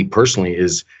noticed, and me personally,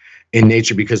 is in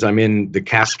nature, because I'm in the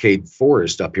Cascade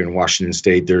Forest up here in Washington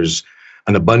State, there's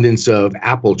an abundance of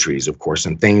apple trees, of course,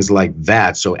 and things like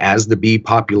that. So as the bee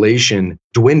population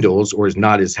dwindles or is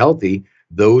not as healthy,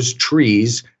 those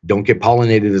trees don't get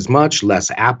pollinated as much, less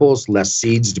apples, less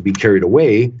seeds to be carried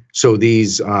away. So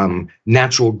these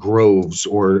natural groves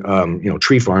or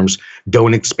tree farms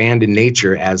don't expand in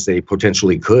nature as they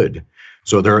potentially could.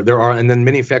 So there are, and then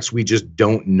many effects we just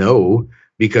don't know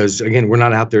because, again, we're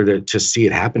not out there to see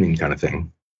it happening kind of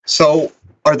thing. So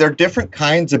are there different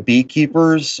kinds of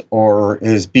beekeepers, or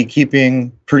is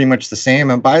beekeeping pretty much the same?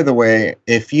 And by the way,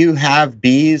 if you have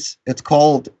bees, it's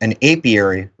called an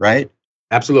apiary, right?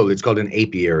 Absolutely. It's called an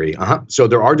apiary. So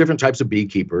there are different types of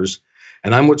beekeepers,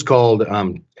 and I'm what's called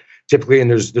typically,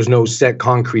 and there's no set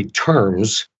concrete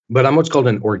terms, but I'm what's called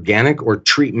an organic or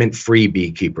treatment-free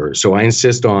beekeeper. So I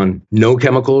insist on no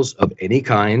chemicals of any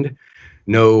kind,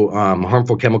 no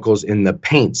harmful chemicals in the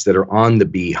paints that are on the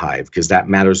beehive, because that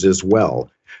matters as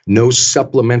well. No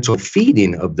supplemental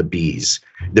feeding of the bees.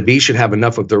 The bees should have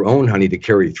enough of their own honey to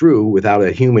carry through without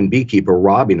a human beekeeper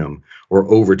robbing them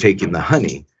or overtaking the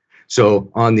honey.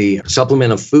 So on the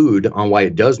supplement of food, on why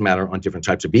it does matter on different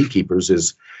types of beekeepers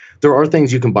is there are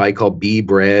things you can buy called bee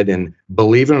bread. And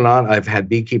believe it or not, I've had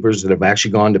beekeepers that have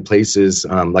actually gone to places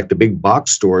like the big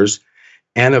box stores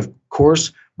and, of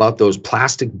course, bought those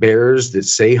plastic bears that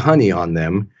say honey on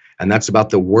them. And that's about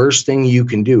the worst thing you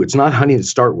can do. It's not honey to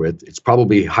start with. It's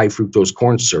probably high fructose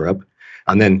corn syrup.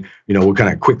 And then, we'll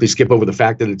kind of quickly skip over the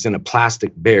fact that it's in a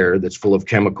plastic bear that's full of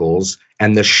chemicals,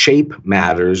 and the shape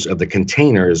matters of the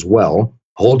container as well.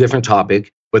 Whole different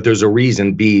topic, but there's a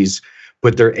reason bees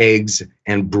put their eggs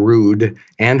and brood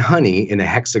and honey in a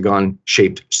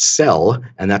hexagon-shaped cell,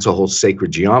 and that's a whole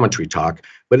sacred geometry talk,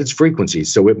 but it's frequency,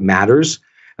 so it matters.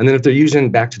 And then if they're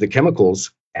using, back to the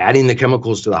chemicals, adding the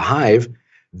chemicals to the hive,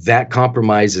 that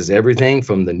compromises everything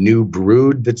from the new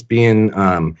brood that's being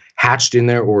hatched in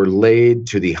there or laid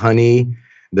to the honey,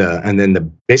 and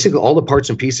then basically all the parts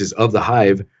and pieces of the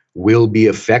hive will be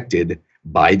affected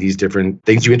by these different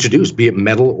things you introduce, be it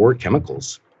metal or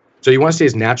chemicals. So you want to stay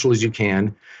as natural as you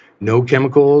can, no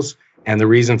chemicals. And the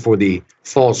reason for the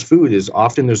false food is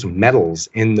often there's metals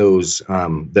in those,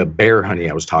 the bear honey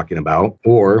I was talking about,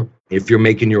 or if you're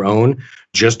making your own,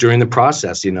 just during the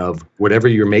processing of whatever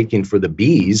you're making for the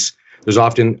bees, there's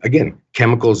often, again,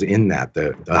 chemicals in that,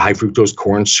 the high fructose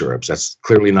corn syrups. That's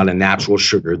clearly not a natural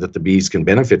sugar that the bees can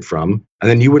benefit from. And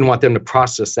then you wouldn't want them to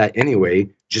process that anyway,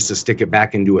 just to stick it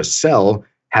back into a cell,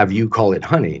 have you call it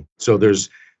honey. So there's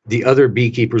the other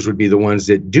beekeepers would be the ones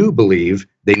that do believe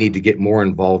they need to get more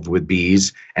involved with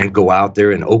bees and go out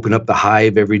there and open up the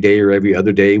hive every day or every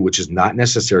other day, which is not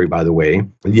necessary, by the way.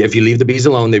 If you leave the bees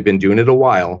alone, they've been doing it a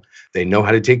while. They know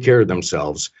how to take care of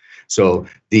themselves. So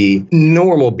the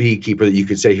normal beekeeper that you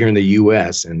could say here in the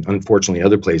US and unfortunately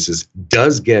other places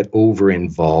does get over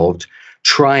involved,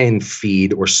 try and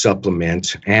feed or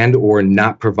supplement and or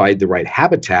not provide the right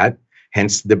habitat,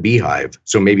 hence the beehive.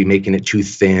 So maybe making it too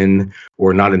thin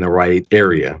or not in the right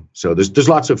area. So there's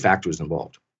lots of factors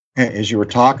involved. As you were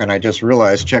talking, I just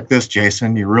realized, check this,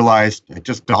 Jason, you realized, it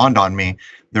just dawned on me,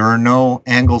 there are no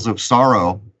angles of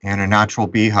sorrow in a natural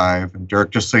beehive. And Derek,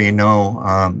 just so you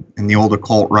know, in the old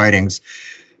occult writings,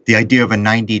 the idea of a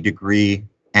 90-degree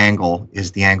angle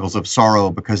is the angles of sorrow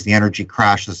because the energy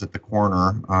crashes at the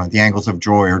corner. The angles of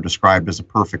joy are described as a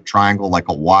perfect triangle, like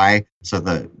a Y. So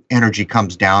the energy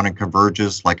comes down and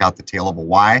converges like out the tail of a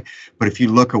Y. But if you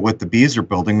look at what the bees are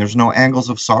building, there's no angles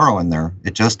of sorrow in there.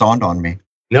 It just dawned on me.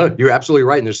 No, you're absolutely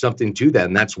right. And there's something to that.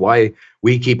 And that's why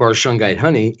we keep our shungite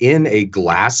honey in a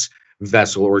glass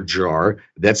vessel or jar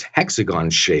that's hexagon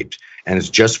shaped. And it's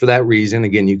just for that reason.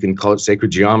 Again, you can call it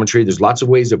sacred geometry. There's lots of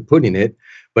ways of putting it,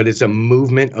 but it's a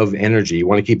movement of energy. You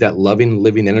want to keep that loving,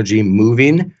 living energy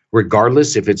moving,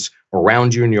 regardless if it's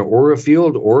around you in your aura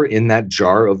field or in that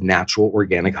jar of natural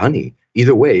organic honey.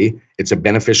 Either way, it's a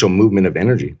beneficial movement of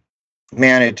energy.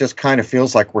 Man, it just kind of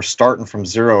feels like we're starting from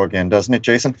zero again, doesn't it,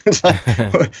 Jason?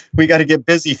 We got to get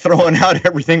busy throwing out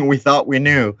everything we thought we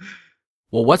knew.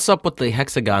 Well, what's up with the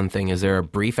hexagon thing? Is there a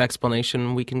brief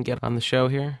explanation we can get on the show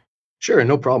here? Sure,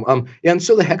 no problem. And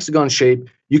so the hexagon shape,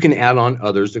 you can add on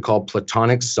others. They're called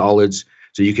platonic solids.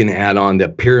 So you can add on the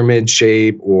pyramid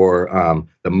shape or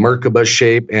the Merkaba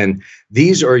shape. And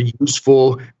these are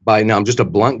useful now I'm just a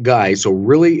blunt guy. So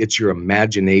really it's your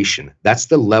imagination. That's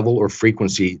the level or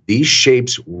frequency. These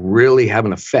shapes really have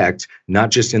an effect,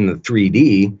 not just in the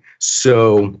 3D.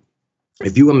 So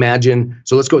if you imagine,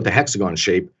 so let's go with the hexagon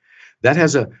shape. That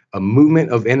has a movement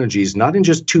of energies, not in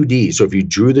just 2D. So if you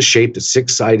drew the shape, the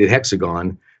 6-sided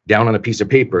hexagon down on a piece of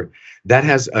paper, that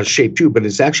has a shape too, but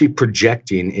it's actually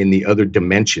projecting in the other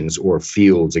dimensions or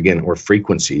fields, again, or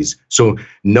frequencies. So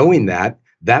knowing that,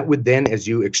 that would then, as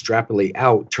you extrapolate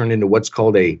out, turn into what's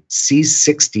called a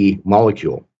C60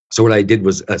 molecule. So what I did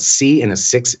was a C and a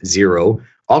 60,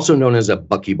 also known as a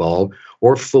buckyball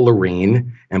or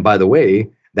fullerene. And by the way,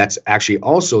 that's actually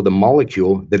also the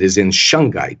molecule that is in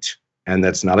shungite. And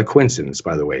that's not a coincidence,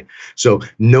 by the way. So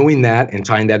knowing that and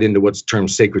tying that into what's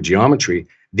termed sacred geometry,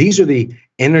 these are the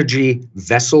energy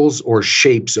vessels or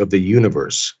shapes of the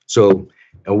universe. So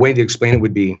a way to explain it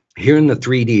would be, here in the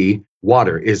 3D,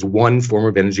 water is one form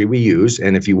of energy we use.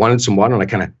 And if you wanted some water and I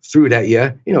kind of threw it at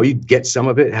you, you'd get some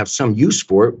of it, have some use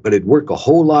for it, but it'd work a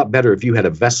whole lot better if you had a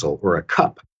vessel or a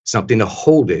cup, something to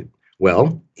hold it.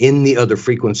 Well, in the other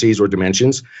frequencies or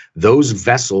dimensions, those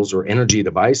vessels or energy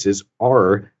devices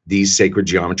are these sacred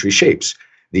geometry shapes.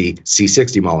 The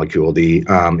C60 molecule,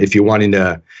 if you're wanting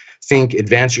to think,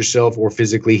 advance yourself or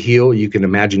physically heal, you can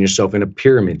imagine yourself in a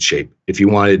pyramid shape. If you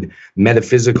wanted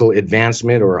metaphysical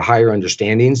advancement or higher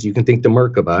understandings, you can think the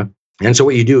Merkaba. And so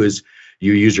what you do is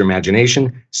you use your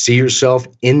imagination, see yourself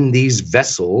in these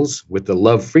vessels with the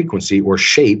love frequency or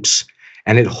shapes,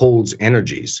 and it holds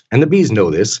energies. And the bees know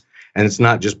this. And it's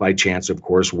not just by chance, of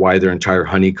course, why their entire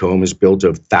honeycomb is built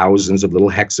of thousands of little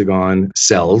hexagon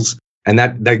cells. And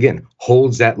that again,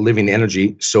 holds that living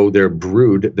energy. So their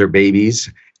brood, their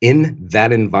babies in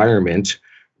that environment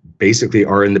basically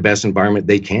are in the best environment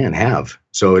they can have.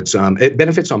 So it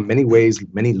benefits on many ways,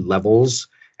 many levels.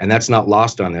 And that's not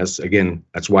lost on us. Again,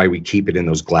 that's why we keep it in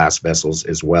those glass vessels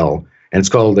as well. And it's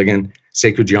called, again,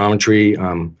 sacred geometry,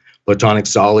 platonic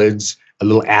solids. A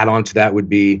little add-on to that would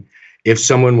be, if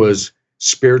someone was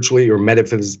spiritually or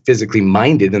metaphysically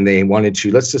minded and they wanted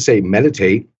to, let's just say,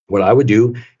 meditate, what I would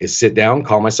do is sit down,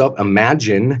 call myself,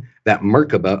 imagine that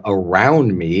Merkaba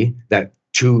around me, that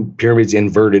two pyramids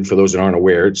inverted, for those that aren't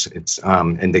aware, it's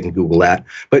and they can Google that,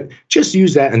 but just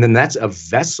use that. And then that's a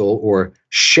vessel or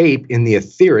shape in the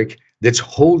etheric that's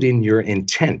holding your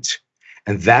intent.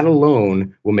 And that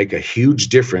alone will make a huge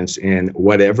difference in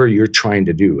whatever you're trying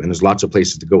to do. And there's lots of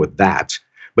places to go with that.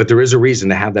 But there is a reason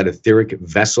to have that etheric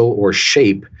vessel or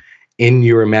shape in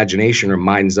your imagination or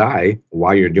mind's eye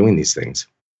while you're doing these things.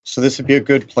 So this would be a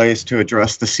good place to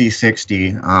address the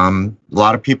C60. A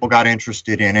lot of people got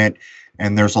interested in it,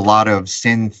 and there's a lot of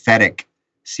synthetic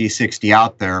C60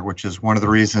 out there, which is one of the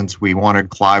reasons we wanted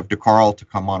Clive DeCarl to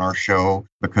come on our show,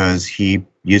 because he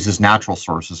uses natural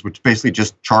sources, which is basically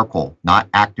just charcoal, not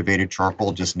activated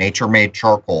charcoal, just nature-made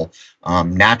charcoal,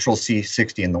 natural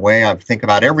C60. And the way I think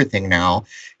about everything now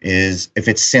is, if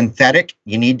it's synthetic,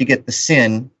 you need to get the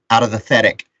sin out of the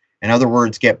thetic. In other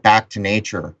words, get back to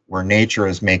nature, where nature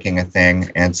is making a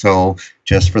thing. And so,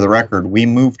 just for the record, we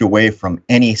moved away from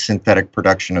any synthetic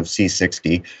production of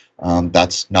C60.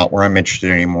 That's not where I'm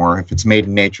interested anymore. If it's made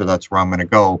in nature, that's where I'm going to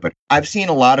go. But I've seen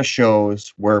a lot of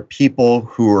shows where people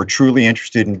who are truly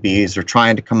interested in bees are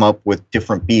trying to come up with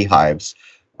different beehives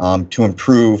to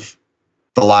improve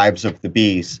the lives of the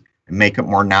bees and make it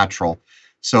more natural.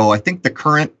 So I think the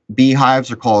current beehives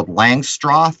are called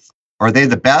Langstroth. Are they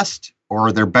the best, or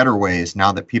are there better ways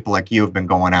now that people like you have been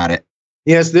going at it?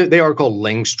 Yes, they are called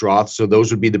Langstroth. So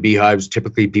those would be the beehives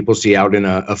typically people see out in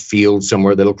a field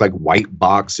somewhere that look like white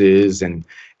boxes. And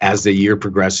as the year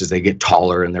progresses, they get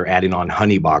taller and they're adding on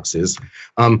honey boxes.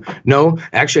 No,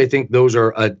 actually, I think those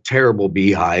are a terrible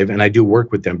beehive. And I do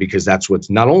work with them because that's what's,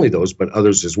 not only those, but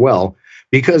others as well.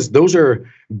 Because those are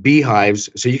beehives.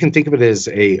 So you can think of it as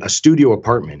a studio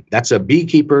apartment. That's a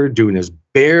beekeeper doing his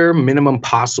bare minimum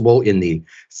possible in the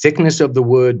thickness of the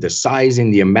wood, the sizing,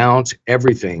 the amount,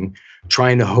 everything,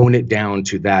 trying to hone it down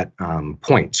to that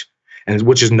point. And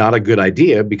which is not a good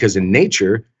idea, because in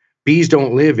nature, bees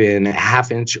don't live in a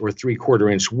 1/2 inch or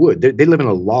 3/4 inch wood. They live in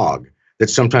a log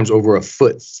that's sometimes over a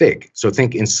foot thick. So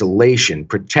think insulation,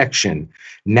 protection,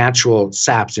 natural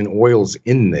saps and oils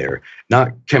in there,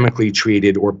 not chemically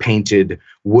treated or painted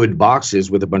wood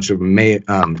boxes with a bunch of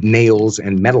nails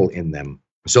and metal in them.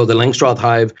 So the Langstroth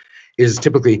hive is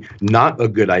typically not a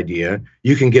good idea.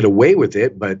 You can get away with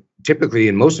it, but typically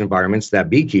in most environments, that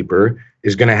beekeeper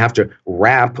is going to have to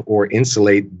wrap or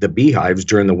insulate the beehives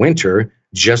during the winter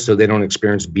just so they don't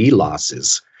experience bee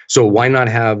losses. So why not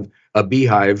have a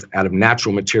beehive out of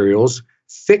natural materials,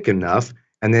 thick enough,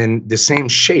 and then the same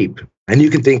shape? And you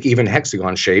can think even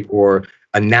hexagon shape or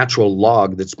a natural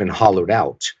log that's been hollowed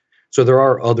out. So there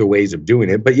are other ways of doing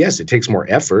it. But yes, it takes more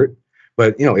effort,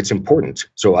 but it's important.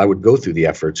 So I would go through the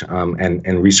effort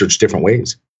and research different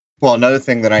ways. Well, another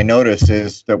thing that I noticed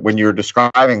is that when you're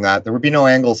describing that, there would be no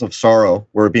angles of sorrow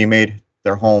where a bee made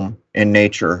their home in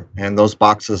nature. And those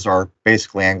boxes are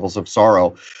basically angles of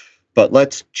sorrow. But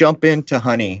let's jump into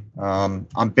honey.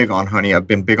 I'm big on honey. I've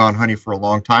been big on honey for a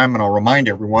long time. And I'll remind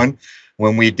everyone,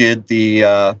 when we did the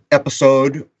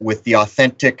episode with the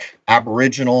authentic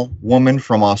Aboriginal woman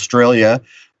from Australia,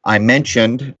 I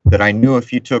mentioned that I knew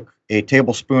if you took a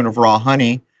tablespoon of raw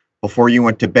honey before you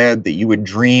went to bed that you would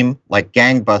dream like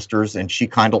gangbusters. And she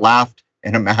kind of laughed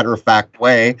in a matter-of-fact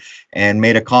way and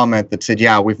made a comment that said,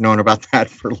 yeah, we've known about that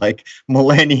for like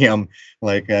millennium,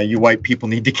 like you white people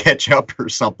need to catch up or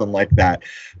something like that.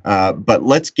 But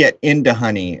let's get into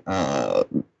honey.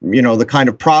 The kind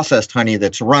of processed honey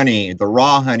that's runny, the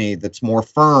raw honey that's more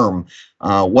firm.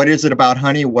 What is it about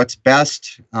honey? What's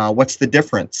best? What's the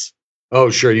difference?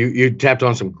 Oh, sure. You tapped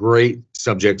on some great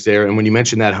subjects there. And when you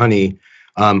mentioned that honey,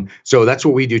 so that's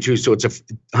what we do too. So it's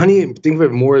honey, think of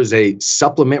it more as a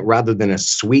supplement rather than a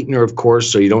sweetener, of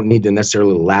course. So you don't need to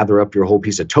necessarily lather up your whole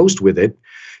piece of toast with it.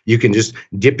 You can just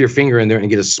dip your finger in there and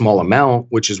get a small amount,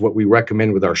 which is what we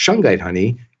recommend with our shungite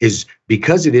honey, is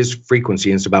because it is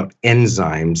frequency and it's about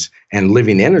enzymes and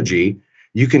living energy.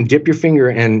 You can dip your finger,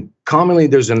 and commonly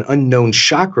there's an unknown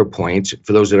chakra point,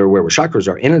 for those that are aware what chakras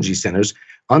are, energy centers,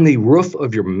 on the roof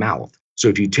of your mouth. So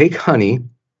if you take honey,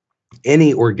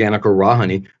 any organic or raw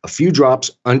honey, a few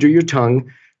drops under your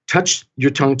tongue, touch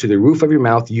your tongue to the roof of your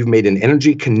mouth, you've made an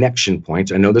energy connection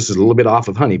point. I know this is a little bit off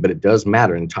of honey, but it does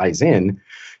matter and ties in.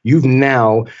 You've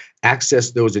now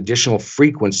accessed those additional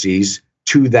frequencies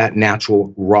to that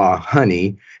natural raw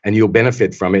honey, and you'll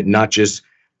benefit from it, not just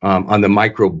on the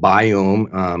microbiome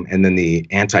and then the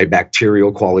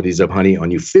antibacterial qualities of honey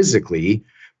on you physically,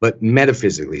 but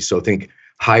metaphysically. So think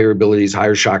higher abilities,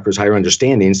 higher chakras, higher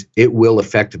understandings, it will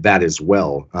affect that as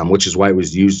well, which is why it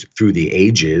was used through the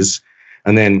ages.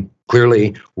 And then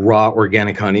clearly raw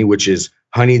organic honey, which is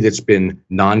honey that's been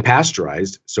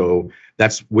non-pasteurized. So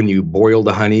that's when you boil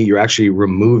the honey, you're actually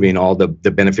removing all the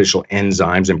beneficial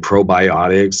enzymes and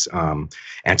probiotics,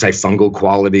 antifungal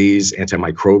qualities,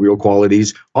 antimicrobial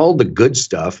qualities, all the good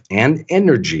stuff and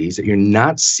energies that you're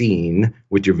not seeing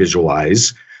with your visual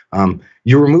eyes.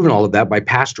 You're removing all of that by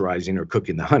pasteurizing or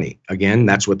cooking the honey. Again,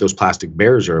 that's what those plastic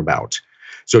bears are about.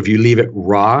 So if you leave it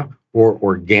raw or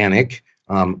organic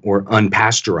or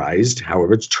unpasteurized,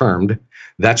 however it's termed,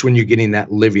 that's when you're getting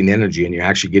that living energy and you're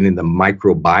actually getting the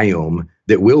microbiome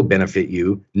that will benefit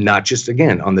you, not just,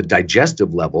 again, on the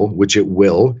digestive level, which it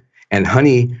will. And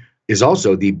honey is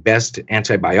also the best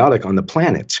antibiotic on the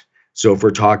planet. So if we're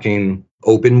talking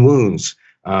open wounds,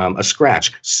 a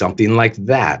scratch, something like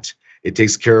that, it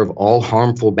takes care of all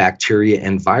harmful bacteria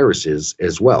and viruses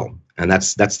as well. And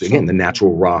that's again, the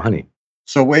natural raw honey.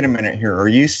 So wait a minute here. Are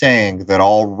you saying that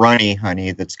all runny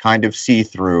honey that's kind of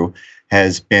see-through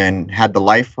has had the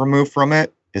life removed from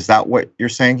it? Is that what you're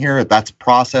saying here? That's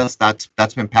processed, that's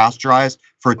been pasteurized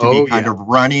for it to be kind of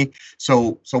runny.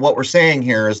 So what we're saying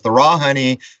here is the raw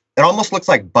honey, it almost looks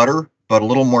like butter, but a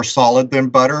little more solid than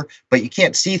butter, but you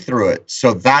can't see through it.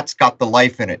 So that's got the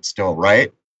life in it still,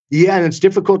 right? Yeah, and it's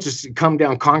difficult to come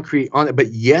down concrete on it, but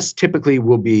yes, typically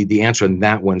will be the answer on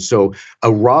that one. So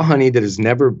a raw honey that is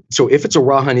so if it's a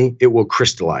raw honey, it will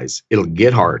crystallize. It'll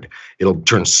get hard. It'll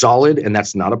turn solid, and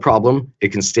that's not a problem.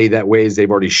 It can stay that way, as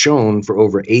they've already shown for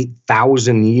over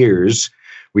 8,000 years.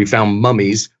 We found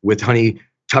mummies with honey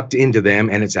tucked into them,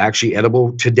 and it's actually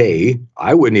edible today.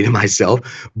 I wouldn't eat it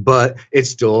myself, but it's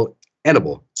still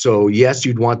edible. So yes,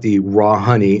 you'd want the raw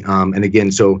honey. And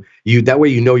again, so that way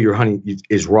you know your honey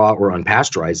is raw or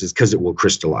unpasteurized is because it will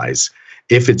crystallize.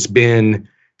 If it's been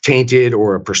tainted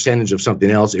or a percentage of something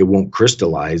else, it won't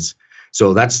crystallize.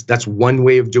 So that's one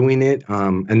way of doing it.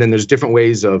 And then there's different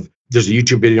ways there's a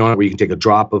YouTube video on it where you can take a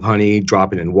drop of honey,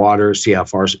 drop it in water, see how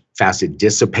fast it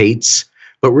dissipates.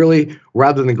 But really,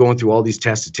 rather than going through all these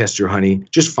tests to test your honey,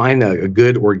 just find a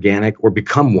good organic or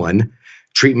become one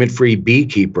treatment-free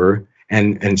beekeeper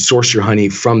and source your honey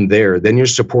from there. Then you're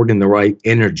supporting the right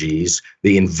energies,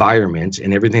 the environment,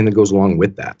 and everything that goes along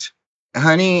with that.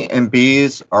 Honey and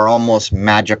bees are almost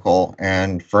magical.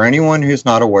 And for anyone who's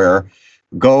not aware,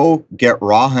 go get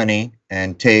raw honey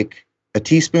and take a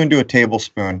teaspoon to a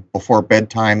tablespoon before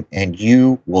bedtime, and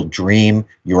you will dream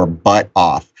your butt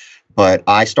off. But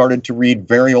I started to read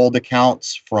very old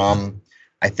accounts from,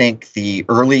 I think, the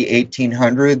early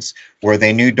 1800s, where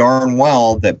they knew darn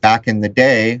well that back in the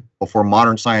day, before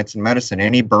modern science and medicine,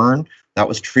 any burn that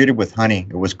was treated with honey.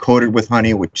 It was coated with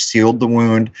honey, which sealed the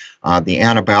wound, the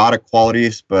antibiotic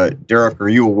qualities. But Derek, are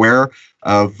you aware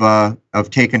of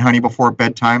taking honey before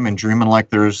bedtime and dreaming like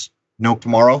there's no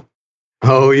tomorrow?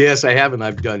 Oh, yes, I have. And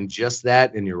I've done just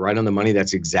that. And you're right on the money.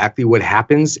 That's exactly what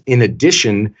happens. In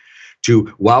addition to,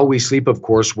 while we sleep, of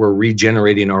course, we're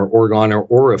regenerating our organ or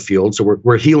aura field. So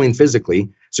we're healing physically.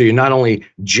 So you're not only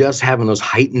just having those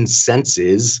heightened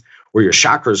senses where your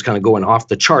chakras kind of going off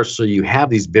the charts. So you have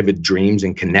these vivid dreams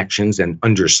and connections and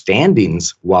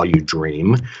understandings while you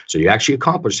dream. So you actually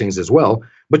accomplish things as well,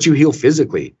 but you heal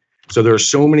physically. So there are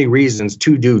so many reasons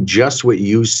to do just what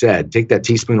you said. Take that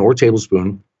teaspoon or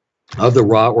tablespoon of the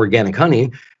raw organic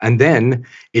honey, and then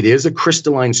it is a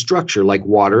crystalline structure like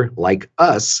water, like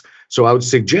us. So I would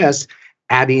suggest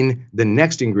adding the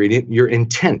next ingredient, your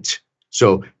intent.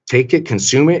 So take it,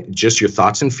 consume it, just your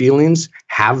thoughts and feelings,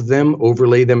 have them,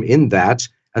 overlay them in that,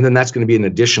 and then that's going to be an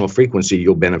additional frequency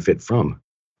you'll benefit from.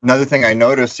 Another thing I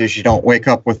noticed is you don't wake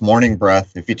up with morning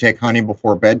breath if you take honey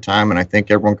before bedtime, and I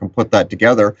think everyone can put that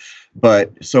together.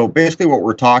 But so basically what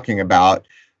we're talking about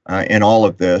in all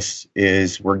of this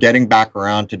is we're getting back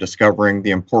around to discovering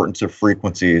the importance of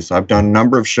frequencies. I've done a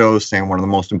number of shows saying one of the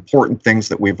most important things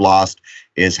that we've lost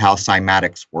is how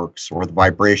cymatics works, or the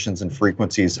vibrations and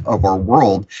frequencies of our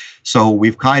world. So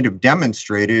we've kind of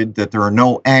demonstrated that there are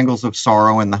no angles of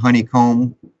sorrow in the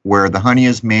honeycomb where the honey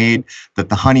is made, that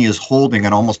the honey is holding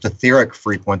an almost etheric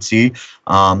frequency,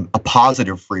 a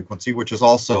positive frequency, which is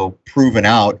also proven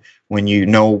out when you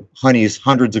know honey is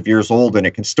hundreds of years old and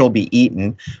it can still be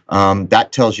eaten.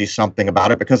 That tells you something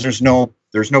about it, because there's no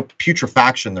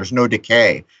putrefaction, there's no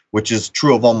decay, which is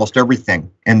true of almost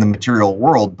everything in the material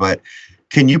world. But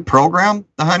can you program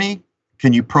the honey?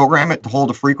 Can you program it to hold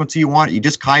a frequency you want? You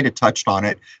just kind of touched on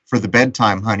it for the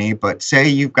bedtime honey, but say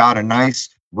you've got a nice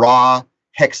raw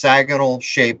hexagonal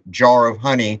shaped jar of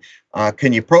honey.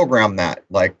 Can you program that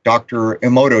like Dr.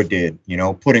 Emoto did,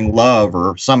 putting love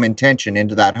or some intention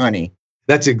into that honey?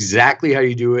 That's exactly how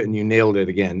you do it, and you nailed it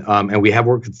again. And we have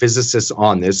worked with physicists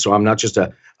on this, so I'm not just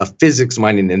a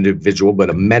physics-minded individual, but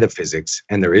a metaphysics,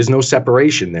 and there is no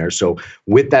separation there. So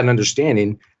with that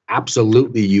understanding,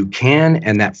 absolutely you can,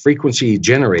 and that frequency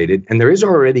generated, and there is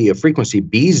already a frequency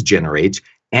bees generate,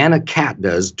 and a cat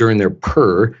does during their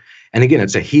purr. And again,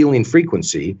 it's a healing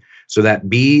frequency. So that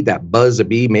bee, that buzz a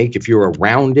bee make, if you're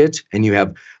around it and you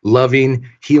have loving,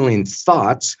 healing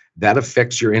thoughts, that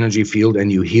affects your energy field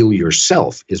and you heal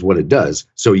yourself is what it does.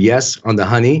 So yes, on the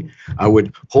honey, I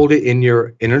would hold it in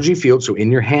your energy field, so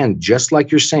in your hand, just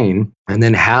like you're saying, and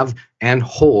then have and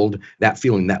hold that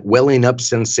feeling, that welling up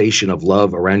sensation of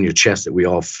love around your chest that we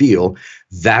all feel.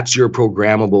 That's your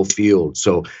programmable field.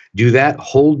 So do that,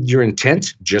 hold your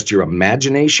intent, just your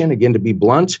imagination, again, to be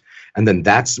blunt, and then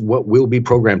that's what will be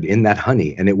programmed in that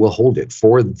honey, and it will hold it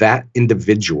for that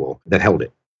individual that held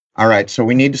it. All right, so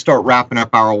we need to start wrapping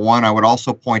up hour one. I would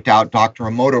also point out Dr.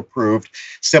 Emoto proved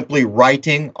simply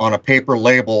writing on a paper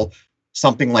label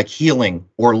something like healing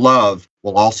or love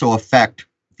will also affect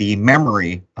the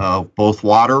memory of both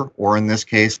water, or in this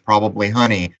case, probably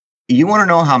honey. You want to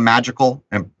know how magical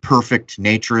and perfect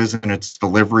nature is in its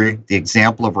delivery, the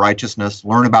example of righteousness?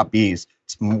 Learn about bees.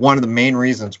 It's one of the main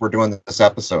reasons we're doing this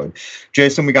episode.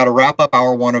 Jason, we got to wrap up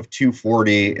hour one of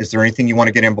 240. Is there anything you want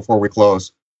to get in before we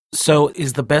close? So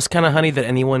is the best kind of honey that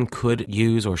anyone could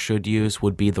use or should use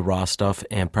would be the raw stuff,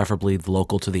 and preferably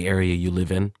local to the area you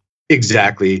live in?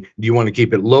 Exactly. Do you want to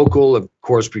keep it local? Of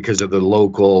course, because of the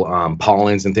local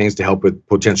pollens and things to help with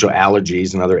potential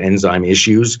allergies and other enzyme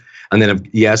issues. And then,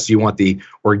 yes, you want the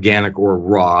organic or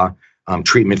raw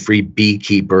treatment-free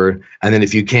beekeeper. And then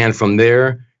if you can, from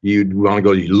there, you'd want to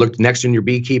go, you look next in your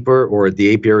beekeeper or at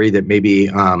the apiary that maybe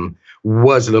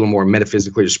was a little more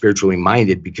metaphysically or spiritually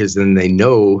minded, because then they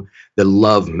know that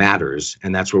love matters.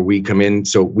 And that's where we come in.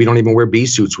 So we don't even wear bee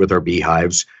suits with our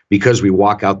beehives, because we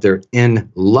walk out there in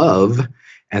love,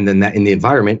 and then that in the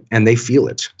environment, and they feel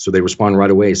it. So they respond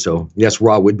right away. So yes,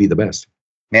 raw would be the best.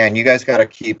 Man, you guys got to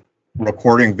keep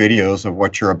recording videos of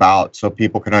what you're about so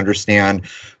people can understand.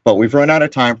 But we've run out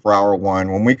of time for hour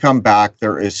one. When we come back,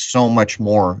 there is so much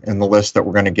more in the list that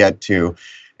we're going to get to.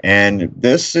 And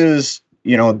this is,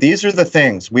 these are the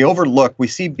things we overlook. We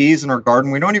see bees in our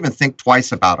garden. We don't even think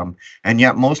twice about them. And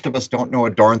yet most of us don't know a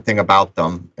darn thing about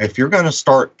them. If you're going to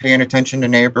start paying attention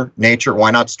to nature, why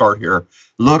not start here?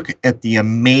 Look at the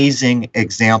amazing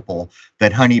example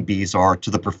that honeybees are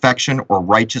to the perfection or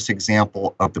righteous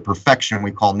example of the perfection we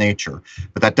call nature.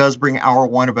 But that does bring hour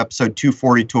one of episode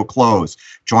 240 to a close.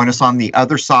 Join us on the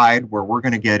other side, where we're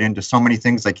going to get into so many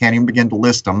things I can't even begin to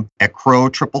list them, at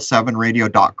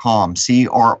crow777radio.com,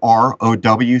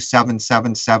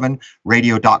 CRROW777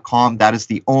 radio.com. That is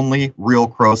the only real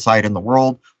crow site in the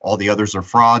world. All the others are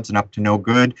frauds and up to no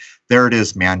good. There it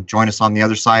is, man. Join us on the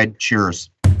other side. Cheers.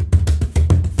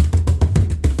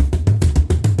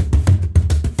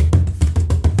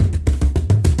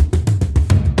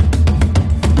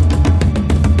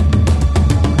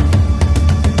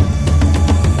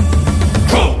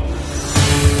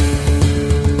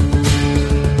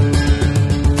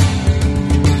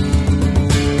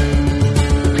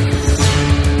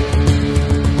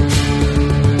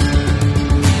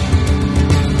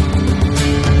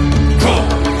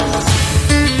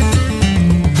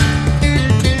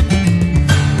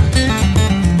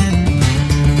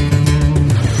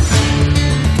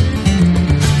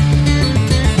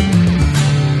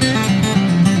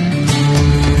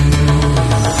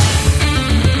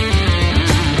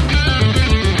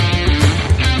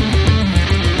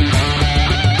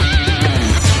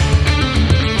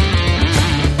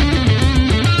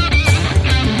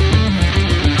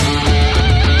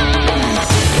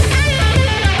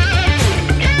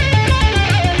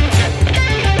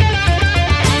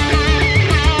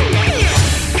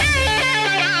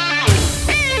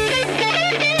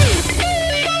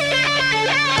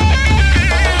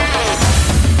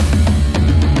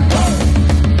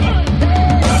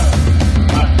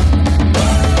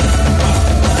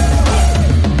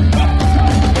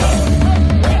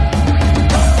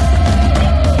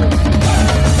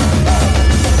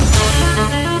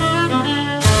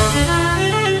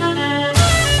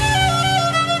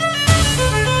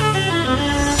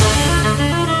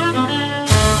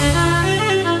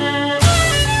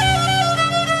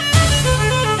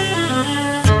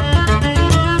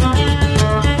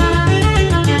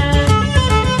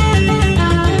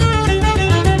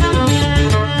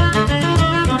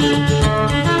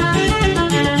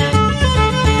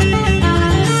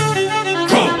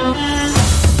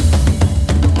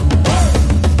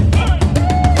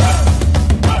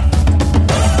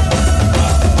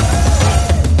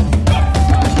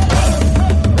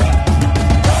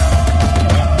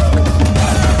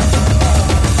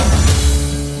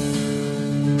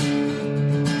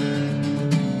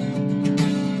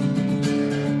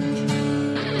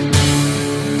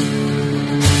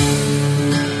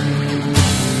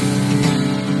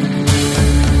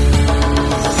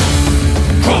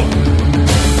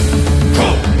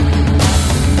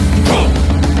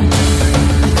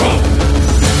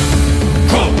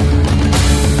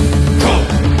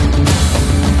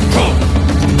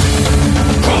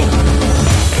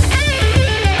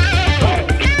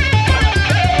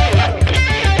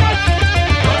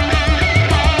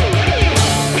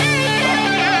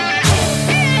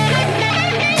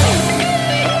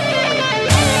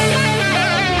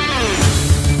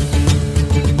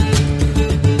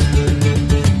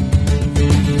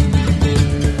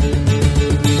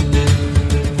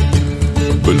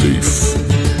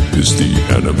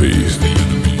 enemy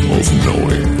of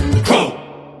knowing.